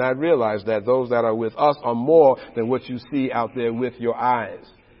servant did not realize, that those that are with us are more than what you see out there with your eyes.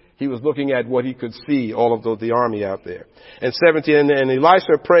 He was looking at what he could see, all of the army out there. And 17, and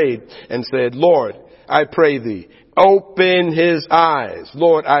Elisha prayed and said, Lord, I pray thee, open his eyes.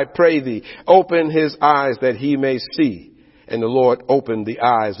 Lord, I pray thee, open his eyes that he may see. And the Lord opened the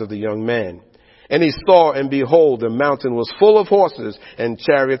eyes of the young man. And he saw, and behold, the mountain was full of horses and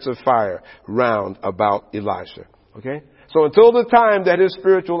chariots of fire round about Elisha. Okay? So until the time that his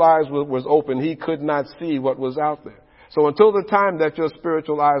spiritual eyes was open, he could not see what was out there. So until the time that your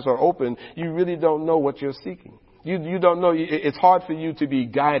spiritual eyes are open, you really don't know what you're seeking. You don't know. It's hard for you to be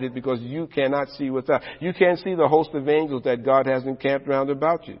guided because you cannot see what's out. You can't see the host of angels that God has encamped round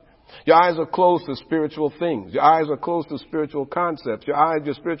about you. Your eyes are closed to spiritual things. Your eyes are closed to spiritual concepts. Your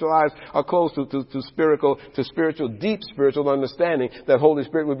spiritual eyes are closed to spiritual, deep spiritual understanding that Holy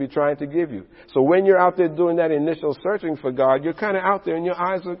Spirit would be trying to give you. So when you're out there doing that initial searching for God, you're kind of out there and your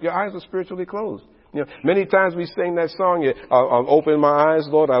eyes are spiritually closed. You know, many times we sing that song, open my eyes,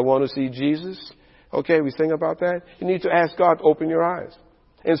 Lord, I want to see Jesus. Okay, we sing about that. You need to ask God to open your eyes.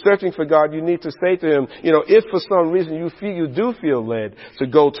 In searching for God, you need to say to him, if for some reason you do feel led to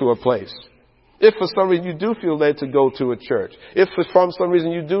go to a place, if for some reason you do feel led to go to a church, if for some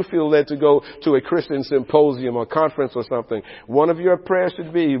reason you do feel led to go to a Christian symposium or conference or something, one of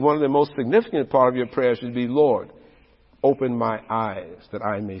the most significant part of your prayer should be, Lord, open my eyes that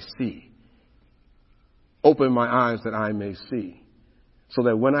I may see. Open my eyes that I may see. So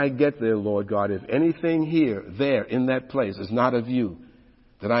that when I get there, Lord God, if anything there, in that place is not of you,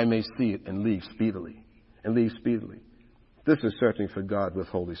 that I may see it and leave speedily. This is searching for God with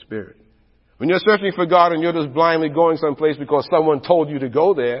Holy Spirit. When you're searching for God and you're just blindly going someplace because someone told you to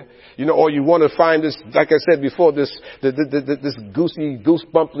go there, or you want to find this, like I said before, this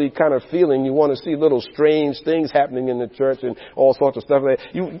goosebumpy kind of feeling. You want to see little strange things happening in the church and all sorts of stuff like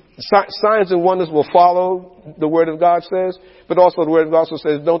that. Signs and wonders will follow, the Word of God says, but also the Word of God also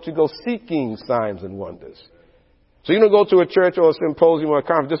says, don't you go seeking signs and wonders. So you don't go to a church or a symposium or a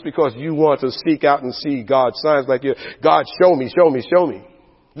conference just because you want to seek out and see God's signs like God, show me.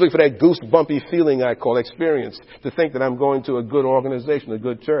 Look for that goosebumpy feeling I call experience to think that I'm going to a good organization, a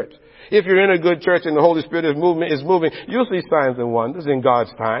good church. If you're in a good church and the Holy Spirit is moving, you'll see signs and wonders in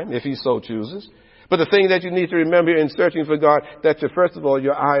God's time, if He so chooses. But the thing that you need to remember in searching for God, that first of all,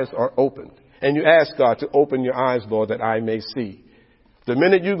 your eyes are opened. And you ask God to open your eyes, Lord, that I may see. The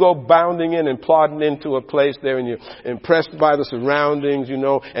minute you go bounding in and plodding into a place there and you're impressed by the surroundings, you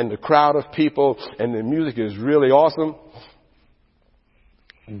know, and the crowd of people and the music is really awesome,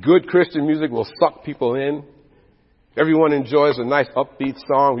 good Christian music will suck people in. Everyone enjoys a nice upbeat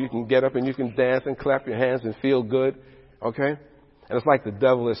song where you can get up and you can dance and clap your hands and feel good. Okay? And it's like the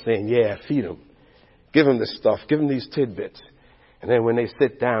devil is saying, yeah, feed them. Give them this stuff. Give them these tidbits. And then when they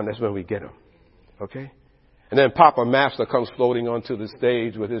sit down, that's when we get them. Okay? And then Papa Master comes floating onto the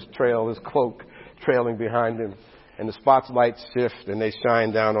stage with his cloak trailing behind him. And the spotlights shift and they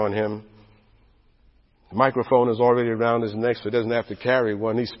shine down on him. The microphone is already around his neck so he doesn't have to carry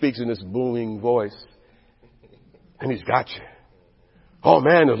one. He speaks in this booming voice. And he's got you. Oh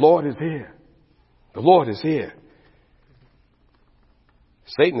man, the Lord is here. The Lord is here.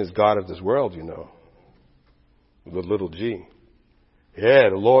 Satan is God of this world, you know. With a little g. Yeah,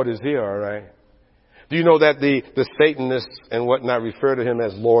 the Lord is here, all right. Do you know that the Satanists and whatnot refer to him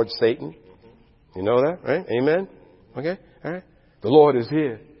as Lord Satan? You know that, right? Amen? Okay? All right? The Lord is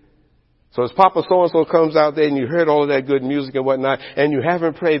here. So as Papa so-and-so comes out there and you heard all of that good music and whatnot, and you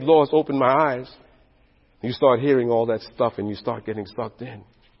haven't prayed, Lord, open my eyes, you start hearing all that stuff and you start getting sucked in.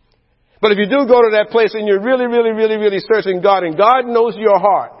 But if you do go to that place and you're really searching God, and God knows your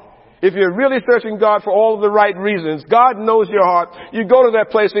heart, if you're really searching God for all of the right reasons, God knows your heart. You go to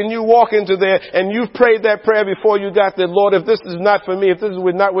that place and you walk into there and you've prayed that prayer before you got there. Lord, if this is not for me, if this is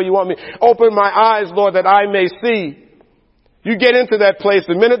not where you want me, open my eyes, Lord, that I may see. You get into that place.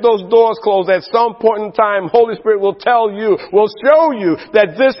 The minute those doors close, at some point in time, Holy Spirit will tell you, will show you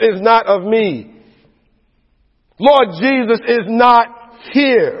that this is not of me. Lord Jesus is not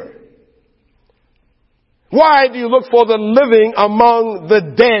here. Why do you look for the living among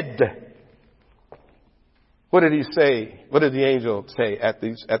the dead? What did he say? What did the angel say at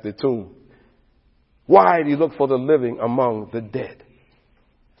the tomb? Why do you look for the living among the dead?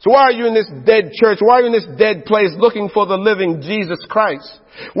 So why are you in this dead church? Why are you in this dead place looking for the living Jesus Christ?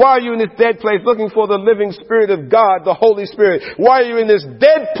 Why are you in this dead place looking for the living Spirit of God, the Holy Spirit? Why are you in this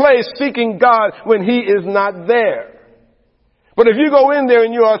dead place seeking God when He is not there? But if you go in there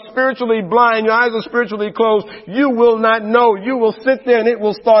and you are spiritually blind, your eyes are spiritually closed, you will not know. You will sit there and it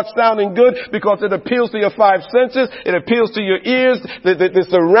will start sounding good because it appeals to your five senses. It appeals to your ears. The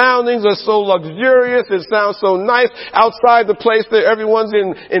surroundings are so luxurious. It sounds so nice. Outside the place there, everyone's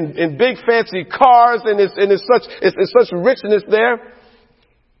in big fancy cars and it's such richness there.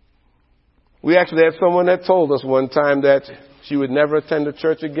 We actually had someone that told us one time that she would never attend a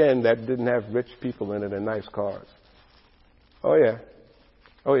church again that didn't have rich people in it and nice cars. Oh yeah.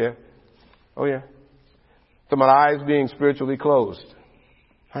 Oh yeah. Oh yeah. So my eyes being spiritually closed.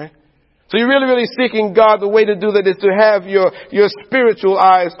 Right? So you're really seeking God. The way to do that is to have your spiritual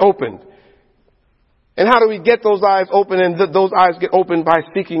eyes opened. And how do we get those eyes open? And those eyes get opened by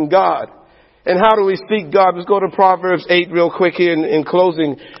seeking God. And how do we seek God? Let's go to Proverbs 8 real quick here in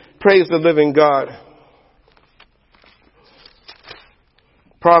closing. Praise the living God.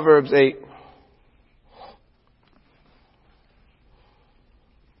 Proverbs 8.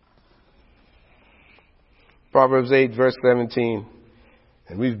 Proverbs 8, verse 17.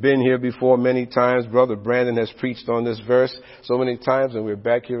 And we've been here before many times. Brother Brandon has preached on this verse so many times, and we're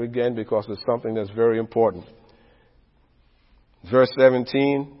back here again because it's something that's very important. Verse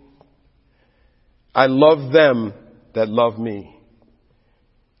 17. I love them that love me,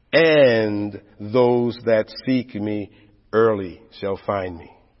 and those that seek me early shall find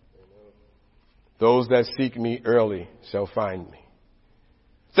me. Those that seek me early shall find me.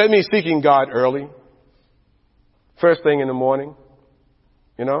 That means seeking God early. First thing in the morning,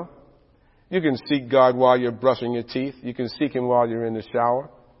 you know. You can seek God while you're brushing your teeth. You can seek Him while you're in the shower.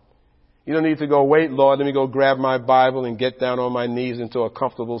 You don't need to go, wait, Lord, let me go grab my Bible and get down on my knees into a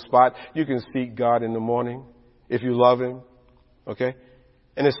comfortable spot. You can seek God in the morning if you love Him. Okay?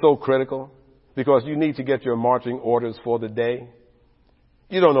 And it's so critical because you need to get your marching orders for the day.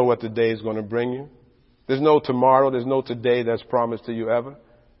 You don't know what the day is going to bring you. There's no tomorrow. There's no today that's promised to you ever.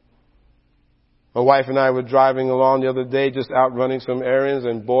 My wife and I were driving along the other day, just out running some errands,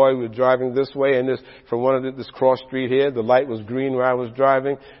 and boy, we were driving this way, and this cross street here, the light was green where I was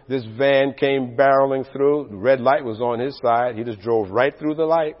driving. This van came barreling through. The red light was on his side. He just drove right through the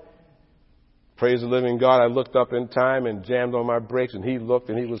light. Praise the living God. I looked up in time and jammed on my brakes, and he looked,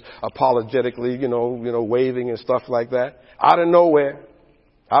 and he was apologetically, waving and stuff like that. Out of nowhere.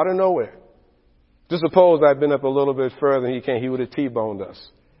 Just suppose I'd been up a little bit further, and he would have T-boned us.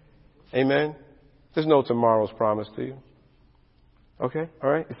 Amen. There's no tomorrow's promise to you. Okay, all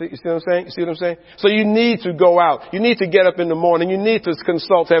right. You see what I'm saying? You see what I'm saying? So you need to go out. You need to get up in the morning. You need to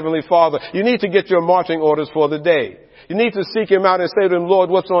consult Heavenly Father. You need to get your marching orders for the day. You need to seek Him out and say to Him, Lord,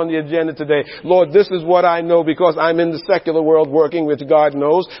 what's on the agenda today? Lord, this is what I know because I'm in the secular world working, which God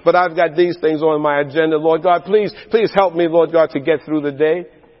knows, but I've got these things on my agenda. Lord God, please help me, Lord God, to get through the day.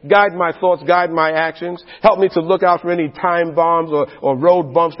 Guide my thoughts, guide my actions. Help me to look out for any time bombs or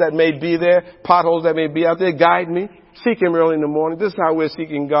road bumps that may be there, potholes that may be out there. Guide me. Seek Him early in the morning. This is how we're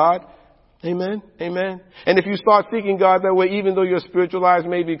seeking God. Amen. Amen. And if you start seeking God that way, even though your spiritual eyes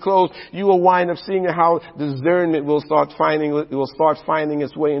may be closed, you will wind up seeing how discernment will start finding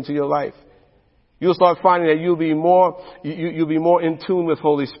its way into your life. You'll start finding that you'll be more in tune with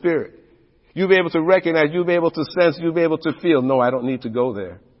Holy Spirit. You'll be able to recognize, you'll be able to sense, you'll be able to feel, no, I don't need to go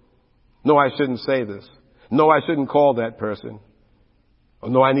there. No, I shouldn't say this. No, I shouldn't call that person. Or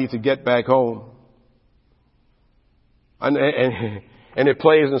no, I need to get back home. And it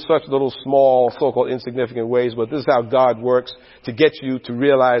plays in such little small, so-called insignificant ways, but this is how God works to get you to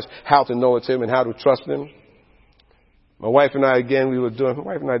realize how to know it's Him and how to trust Him. My wife and I, again, my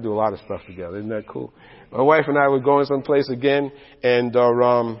wife and I do a lot of stuff together. Isn't that cool? My wife and I were going someplace again, and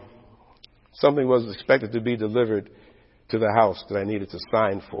something was expected to be delivered to the house that I needed to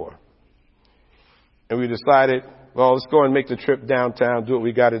sign for. And we decided, well, let's go and make the trip downtown, do what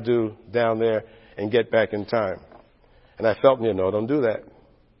we got to do down there, and get back in time. And I felt, no, don't do that.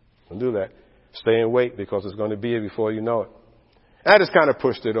 Don't do that. Stay and wait because it's going to be here before you know it. And I just kind of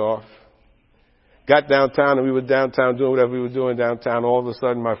pushed it off. Got downtown and we were downtown doing whatever we were doing downtown. All of a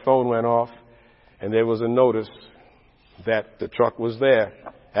sudden my phone went off and there was a notice that the truck was there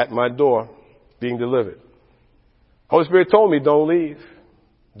at my door being delivered. Holy Spirit told me, don't leave.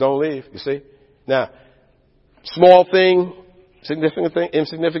 Don't leave, you see. Now, small thing, significant thing,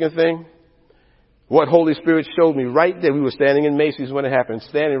 insignificant thing. What Holy Spirit showed me right there, we were standing in Macy's when it happened,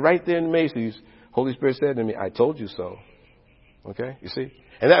 standing right there in Macy's, Holy Spirit said to me, I told you so. Okay, you see?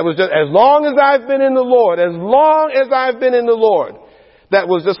 And that was just, as long as I've been in the Lord, that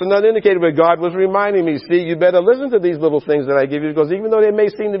was just another indicator where God was reminding me, see, you better listen to these little things that I give you because even though they may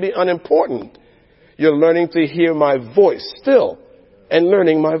seem to be unimportant, you're learning to hear my voice still and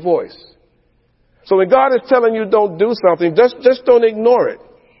learning my voice. So when God is telling you don't do something, just don't ignore it.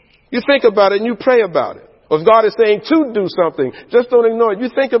 You think about it and you pray about it. Or if God is saying to do something, just don't ignore it.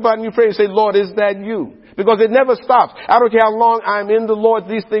 You think about it and you pray and say, Lord, is that you? Because it never stops. I don't care how long I'm in the Lord,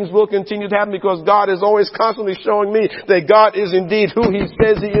 these things will continue to happen because God is always constantly showing me that God is indeed who He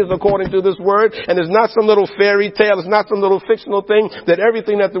says He is according to this Word. And it's not some little fairy tale. It's not some little fictional thing. That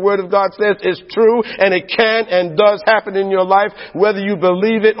everything that the Word of God says is true and it can and does happen in your life, whether you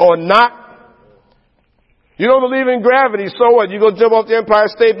believe it or not. You don't believe in gravity, so what? You go jump off the Empire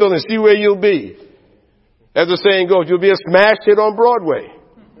State Building and see where you'll be. As the saying goes, you'll be a smash hit on Broadway.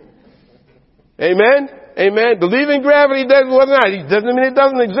 Amen? Amen. Believe in gravity doesn't mean it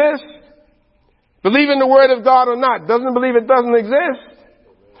doesn't exist. Believe in the Word of God or not doesn't believe it doesn't exist.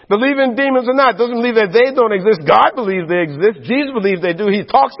 Believe in demons or not doesn't believe that they don't exist. God believes they exist. Jesus believes they do. He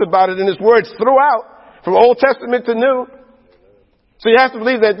talks about it in His words throughout, from Old Testament to New. So you have to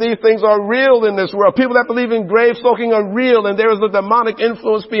believe that these things are real in this world. People that believe in grave soaking are real and there is a demonic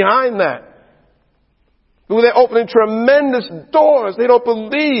influence behind that. They're opening tremendous doors. They don't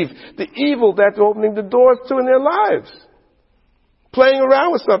believe the evil that they're opening the doors to in their lives. Playing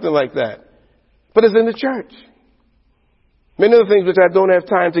around with something like that. But it's in the church. Many other things which I don't have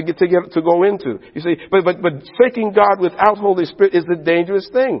time to go into. You see, but seeking God without Holy Spirit is a dangerous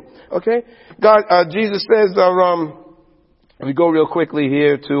thing. Okay? Jesus says, we go real quickly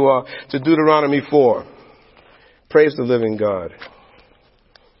here to Deuteronomy 4. Praise the living God.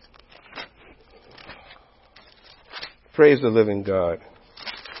 Praise the living God.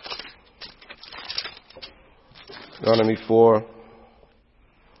 Deuteronomy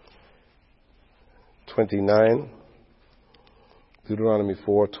 4:29. Deuteronomy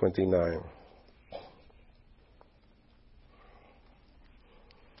 4:29.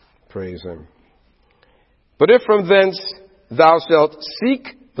 Praise Him. But if from thence thou shalt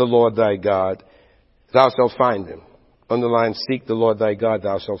seek the Lord thy God, thou shalt find Him. Underline, seek the Lord thy God,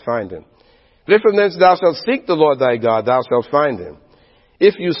 thou shalt find Him. But if from thence thou shalt seek the Lord thy God, thou shalt find Him.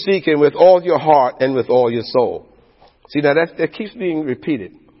 If you seek Him with all your heart and with all your soul. See, now that keeps being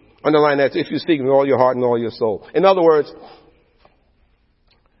repeated. Underline that, if you seek Him with all your heart and all your soul. In other words,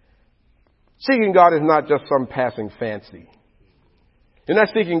 seeking God is not just some passing fancy. You're not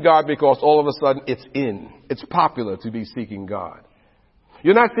seeking God because all of a sudden it's popular to be seeking God.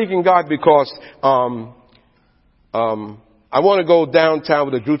 You're not seeking God because I want to go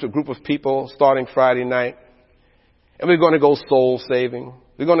downtown with a group of people starting Friday night. and we're going to go soul saving.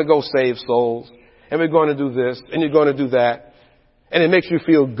 We're going to go save souls, and we're going to do this, and you're going to do that. And it makes you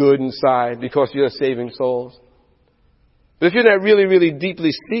feel good inside because you're saving souls. But if you're not really, really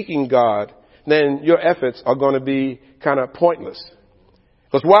deeply seeking God, then your efforts are going to be kind of pointless.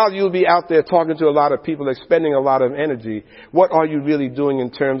 Because while you'll be out there talking to a lot of people, expending a lot of energy, what are you really doing in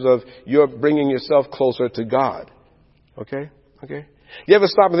terms of you're bringing yourself closer to God? Okay? Okay? You ever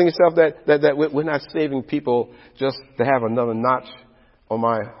stop and think to yourself that we're not saving people just to have another notch on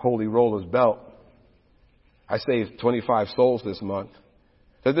my holy roller's belt? I saved 25 souls this month.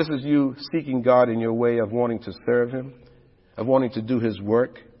 That this is you seeking God in your way of wanting to serve Him, of wanting to do His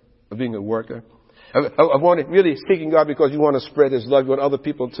work, of being a worker. Of wanting, really seeking God because you want to spread His love. You want other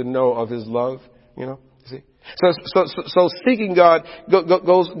people to know of His love. You know, see. So seeking God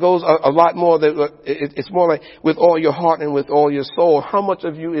goes a lot more than it's more like with all your heart and with all your soul. How much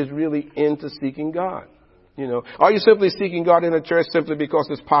of you is really into seeking God? You know, are you simply seeking God in a church simply because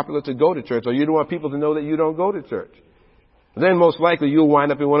it's popular to go to church, or you don't want people to know that you don't go to church? Then most likely you'll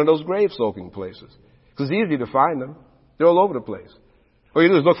wind up in one of those grave soaking places because it's easy to find them. They're all over the place. All you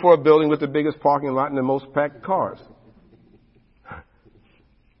do is look for a building with the biggest parking lot and the most packed cars.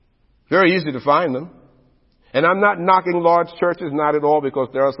 Very easy to find them. And I'm not knocking large churches, not at all, because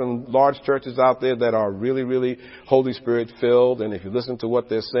there are some large churches out there that are really, really Holy Spirit filled. And if you listen to what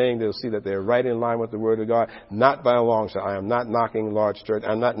they're saying, they'll see that they're right in line with the Word of God. Not by a long shot. I am not knocking large churches.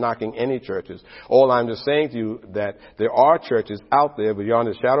 I'm not knocking any churches. All I'm just saying to you that there are churches out there beyond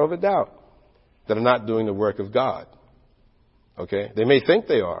the shadow of a doubt that are not doing the work of God. Okay? They may think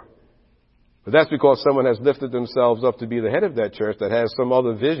they are. But that's because someone has lifted themselves up to be the head of that church that has some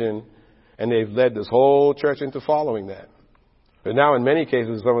other vision, and they've led this whole church into following that. But now in many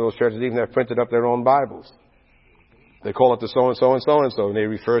cases, some of those churches even have printed up their own Bibles. They call it the so-and-so and so-and-so, and they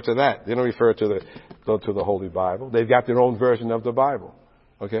refer to that. They don't refer to the Holy Bible. They've got their own version of the Bible.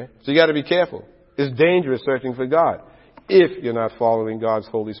 Okay? So you got to be careful. It's dangerous searching for God if you're not following God's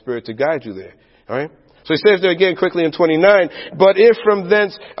Holy Spirit to guide you there. All right? So he says there again quickly in 29, but if from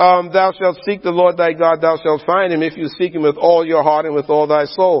thence thou shalt seek the Lord thy God, thou shalt find Him if you seek Him with all your heart and with all thy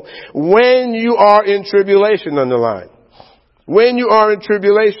soul. When you are in tribulation, underline. When you are in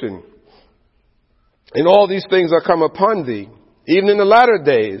tribulation, and all these things are come upon thee, even in the latter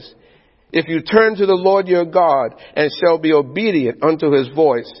days, if you turn to the Lord your God and shall be obedient unto His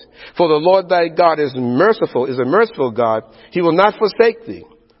voice, for the Lord thy God is a merciful God, He will not forsake thee,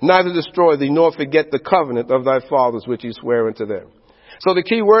 neither destroy thee, nor forget the covenant of thy fathers, which He sware unto them. So the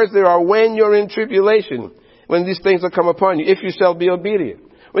key words there are when you're in tribulation, when these things will come upon you, if you shall be obedient.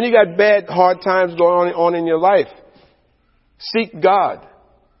 When you got bad, hard times going on in your life, seek God.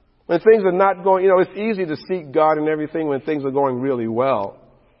 When things are not going, it's easy to seek God and everything when things are going really well.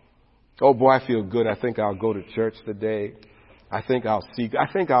 Oh boy, I feel good. I think I'll go to church today. I think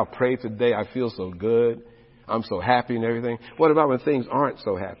I'll pray today. I feel so good. I'm so happy and everything. What about when things aren't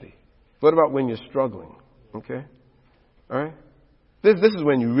so happy? What about when you're struggling? Okay? All right? This is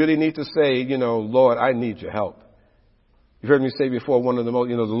when you really need to say, Lord, I need your help. You've heard me say before, one of the most,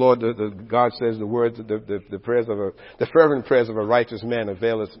 the Lord, God says the words, the fervent prayers of a righteous man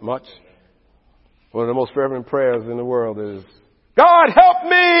availeth much. One of the most fervent prayers in the world is, God, help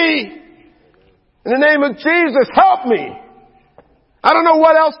me! In the name of Jesus, help me! I don't know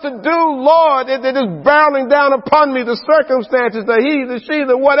what else to do, Lord. They're just barreling down upon me, the circumstances, the he, the she,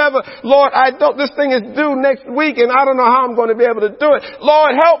 the whatever. Lord, this thing is due next week and I don't know how I'm going to be able to do it.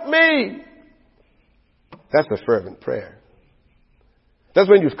 Lord, help me. That's a fervent prayer. That's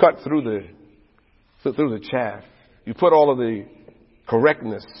when you've cut through the chaff. You put all of the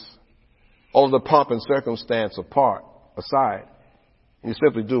correctness, all of the pomp and circumstance aside. And you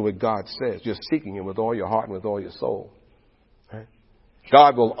simply do what God says. You're seeking Him with all your heart and with all your soul. Right?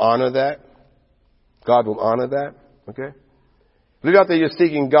 God will honor that. God will honor that. Okay? If you're out there, you're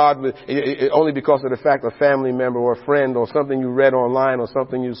seeking God only because of the fact a family member or a friend or something you read online or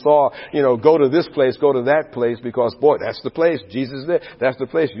something you saw, go to this place, go to that place because, boy, that's the place. Jesus is there. That's the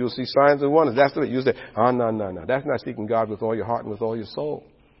place. You'll see signs and wonders. That's the place. You say, no. That's not seeking God with all your heart and with all your soul.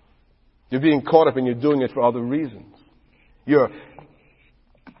 You're being caught up and you're doing it for other reasons. You're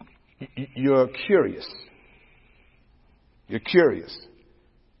curious. You're curious.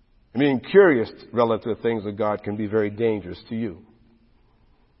 Being curious relative to things of God can be very dangerous to you.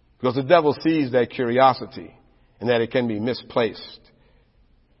 Because the devil sees that curiosity and that it can be misplaced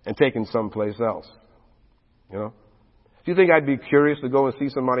and taken someplace else. Do you think I'd be curious to go and see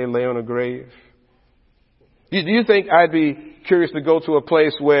somebody lay on a grave? Do you think I'd be curious to go to a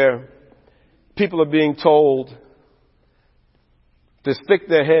place where people are being told to stick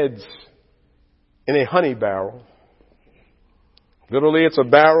their heads in a honey barrel Literally, it's a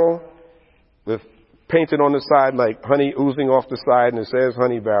barrel with painted on the side like honey oozing off the side, and it says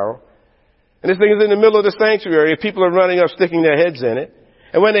honey barrel. And this thing is in the middle of the sanctuary. People are running up, sticking their heads in it.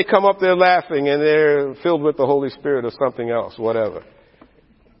 And when they come up, they're laughing, and they're filled with the Holy Spirit or something else, whatever.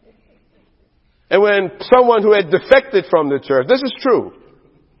 And when someone who had defected from the church, this is true,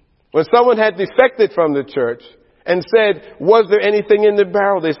 when someone had defected from the church and said, was there anything in the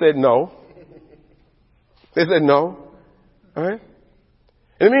barrel? They said no. They said no. All right?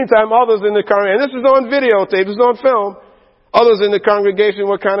 In the meantime, others in the congregation, and this is on videotape, this is on film, others in the congregation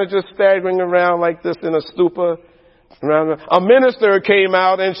were kind of just staggering around like this in a stupor. A minister came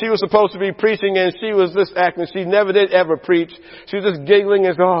out, and she was supposed to be preaching, and she was just acting. She never did ever preach. She was just giggling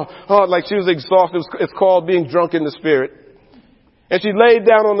and like she was exhausted. It's called being drunk in the spirit. And she laid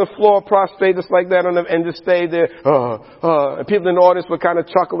down on the floor, prostrate, just like that, and just stayed there. And people in the audience were kind of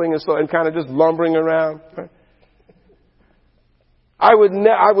chuckling and kind of just lumbering around. I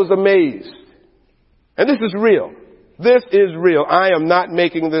was amazed. And this is real. This is real. I am not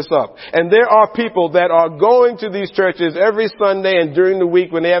making this up. And there are people that are going to these churches every Sunday and during the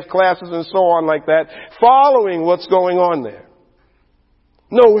week when they have classes and so on like that, following what's going on there.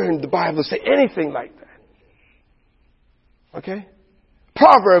 Nowhere in the Bible say anything like that. Okay?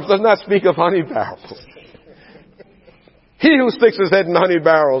 Proverbs does not speak of honey barrels. He who sticks his head in honey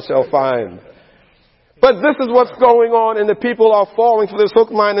barrels shall find. But this is what's going on, and the people are falling for this hook,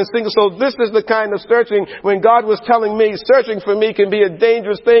 line, and sinker. So this is the kind of searching, when God was telling me, searching for me can be a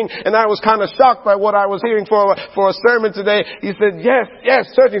dangerous thing, and I was kind of shocked by what I was hearing for a sermon today. He said, yes,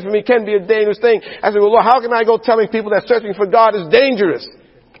 searching for me can be a dangerous thing. I said, well, Lord, how can I go telling people that searching for God is dangerous?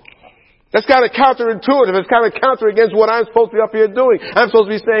 That's kind of counterintuitive. It's kind of counter against what I'm supposed to be up here doing. I'm supposed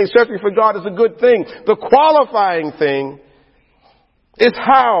to be saying searching for God is a good thing. The qualifying thing is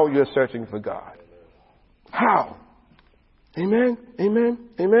how you're searching for God. How? Amen? Amen?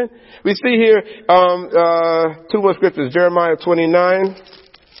 Amen? We see here two more scriptures. Jeremiah 29.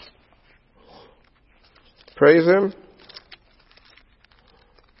 Praise Him.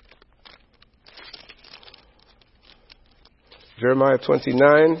 Jeremiah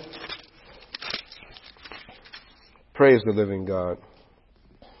 29. Praise the living God.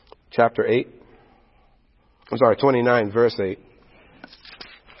 Chapter 8. 29, verse 8.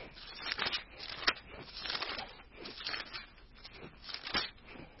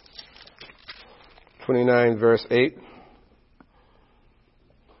 29, verse 8.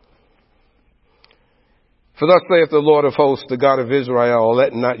 For thus saith the Lord of hosts, the God of Israel,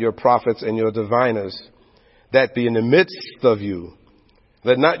 let not your prophets and your diviners that be in the midst of you,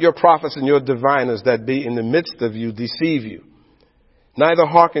 let not your prophets and your diviners that be in the midst of you deceive you, neither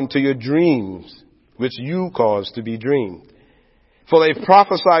hearken to your dreams, which you cause to be dreamed. For they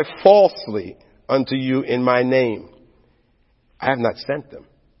prophesy falsely unto you in my name. I have not sent them.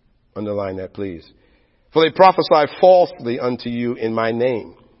 Underline that, please. For they prophesy falsely unto you in my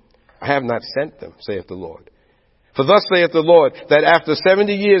name. I have not sent them, saith the Lord. For thus saith the Lord, that after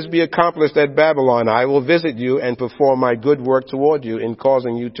 70 years be accomplished at Babylon, I will visit you and perform my good work toward you in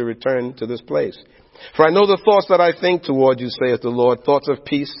causing you to return to this place. For I know the thoughts that I think toward you, saith the Lord, thoughts of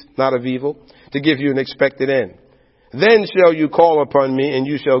peace, not of evil, to give you an expected end. Then shall you call upon me, and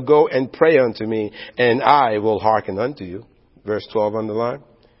you shall go and pray unto me, and I will hearken unto you. Verse 12 underline.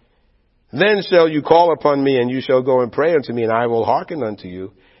 Then shall you call upon me, and you shall go and pray unto me, and I will hearken unto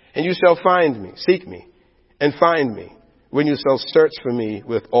you. And you shall find me, seek me, and find me, when you shall search for me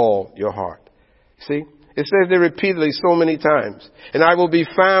with all your heart. See? It says there repeatedly so many times. And I will be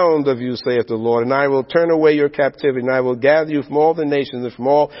found of you, saith the Lord, and I will turn away your captivity, and I will gather you from all the nations and from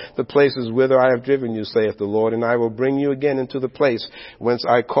all the places whither I have driven you, saith the Lord, and I will bring you again into the place whence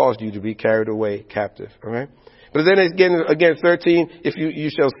I caused you to be carried away captive. All right? But then again, 13, if you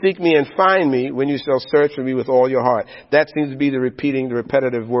shall seek me and find me when you shall search for me with all your heart. That seems to be the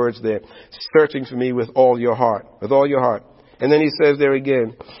repetitive words there. Searching for me with all your heart. With all your heart. And then he says there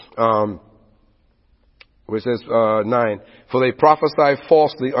again, where it says 9, for they prophesy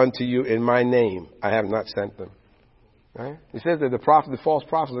falsely unto you in my name. I have not sent them. Right? He says that the false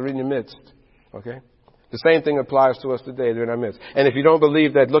prophets are in your midst. Okay? The same thing applies to us today. They're in our midst. And if you don't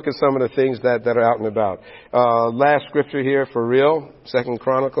believe that, look at some of the things that are out and about. Last scripture here for real, 2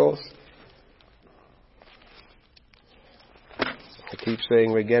 Chronicles. I keep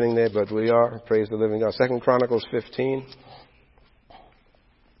saying we're getting there, but we are. Praise the living God. 2 Chronicles 15.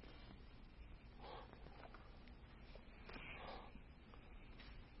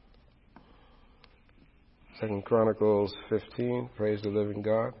 Second Chronicles 15. Praise the living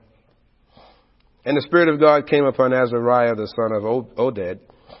God. And the Spirit of God came upon Azariah, the son of Oded,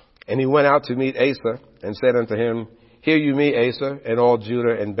 and he went out to meet Asa, and said unto him, Hear you me, Asa, and all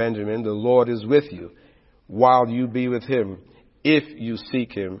Judah and Benjamin. The Lord is with you, while you be with him. If you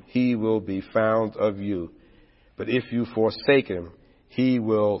seek him, he will be found of you. But if you forsake him, he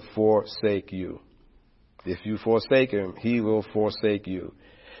will forsake you. If you forsake him, he will forsake you.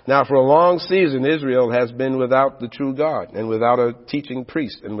 Now, for a long season, Israel has been without the true God, and without a teaching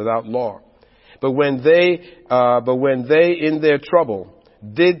priest, and without law. But when they in their trouble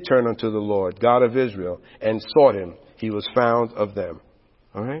did turn unto the Lord, God of Israel, and sought him, he was found of them.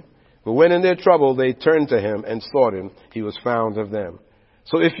 All right? But when in their trouble they turned to him and sought him, he was found of them.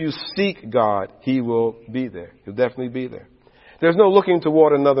 So if you seek God, he will be there. He'll definitely be there. There's no looking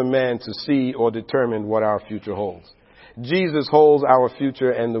toward another man to see or determine what our future holds. Jesus holds our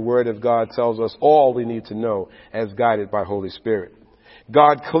future, and the Word of God tells us all we need to know as guided by Holy Spirit.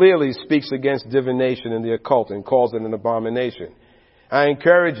 God clearly speaks against divination and the occult and calls it an abomination. I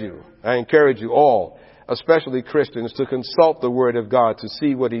encourage you all, especially Christians, to consult the Word of God to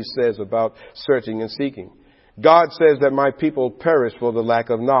see what he says about searching and seeking. God says that my people perish for the lack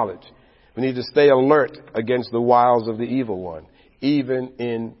of knowledge. We need to stay alert against the wiles of the evil one, even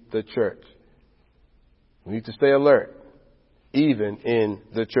in the church. We need to stay alert, even in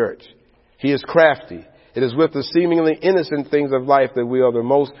the church. He is crafty. It is with the seemingly innocent things of life that we are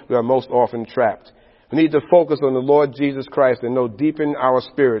most often trapped. We need to focus on the Lord Jesus Christ and know deep in our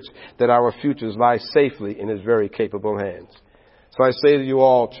spirits that our futures lie safely in his very capable hands. So I say to you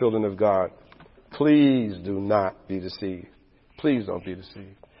all, children of God, please do not be deceived. Please don't be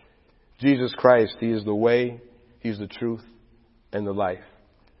deceived. Jesus Christ, he is the way, he's the truth, and the life.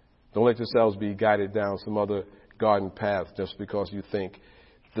 Don't let yourselves be guided down some other garden path just because you think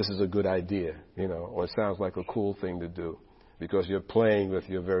this is a good idea, or it sounds like a cool thing to do, because you're playing with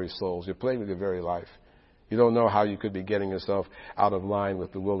your very souls. You're playing with your very life. You don't know how you could be getting yourself out of line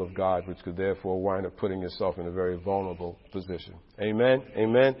with the will of God, which could therefore wind up putting yourself in a very vulnerable position. Amen.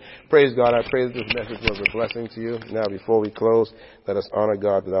 Amen. Praise God. I pray that this message was a blessing to you. Now, before we close, let us honor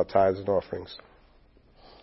God with our tithes and offerings.